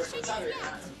didn't answer, so it's hungry.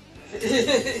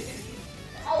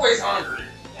 Always hungry.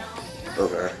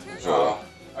 Okay. So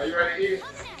Are you ready to eat?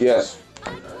 yes.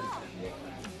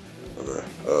 Okay.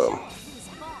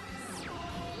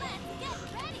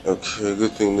 Okay,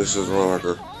 good thing this is around like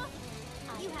a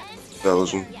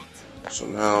 1,000. So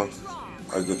now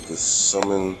I get to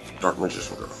summon Dark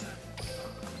Magician Girl.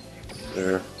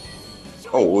 There.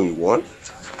 Oh, only one?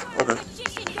 Okay.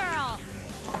 Magician girl.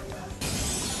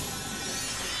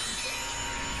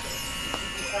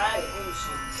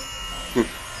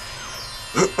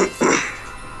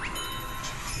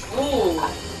 Ooh,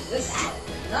 this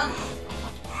is number.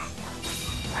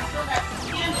 I still got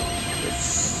some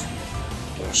candles.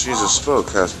 She's a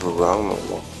spellcaster, but I don't know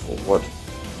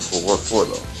for what for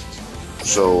though.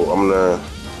 So I'm gonna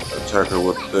attack her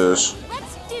with this.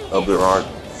 Let's do this. I'll be around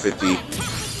 50 I attack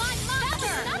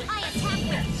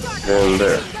with and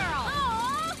there.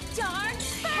 Aw, darn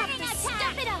burning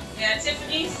attack. Yeah,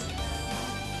 Tiffany's.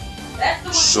 That's the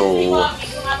one So Tiffany bought me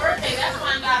for my birthday. That's when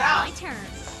I got My out. turn.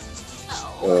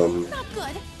 um Not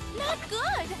good. Not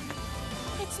good.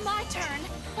 It's my turn.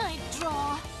 I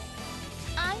draw.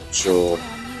 so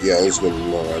yeah, it's gonna be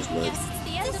my last Yes, match. it's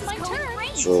the end of my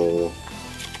turn. So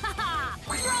Haha,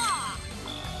 draw.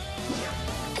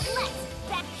 Let's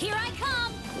back. Here I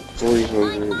come.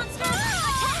 300 Monster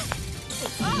attack.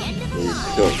 It's the end of the and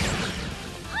line. done.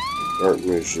 Dark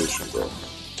Magician Girl.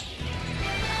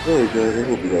 Alright guys, I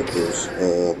hope you got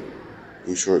this.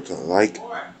 Be sure to like,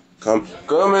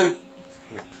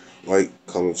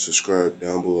 comment, subscribe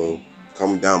down below.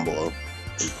 Comment down below.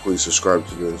 And please subscribe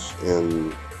to this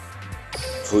and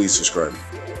please subscribe.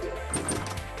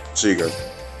 See you guys.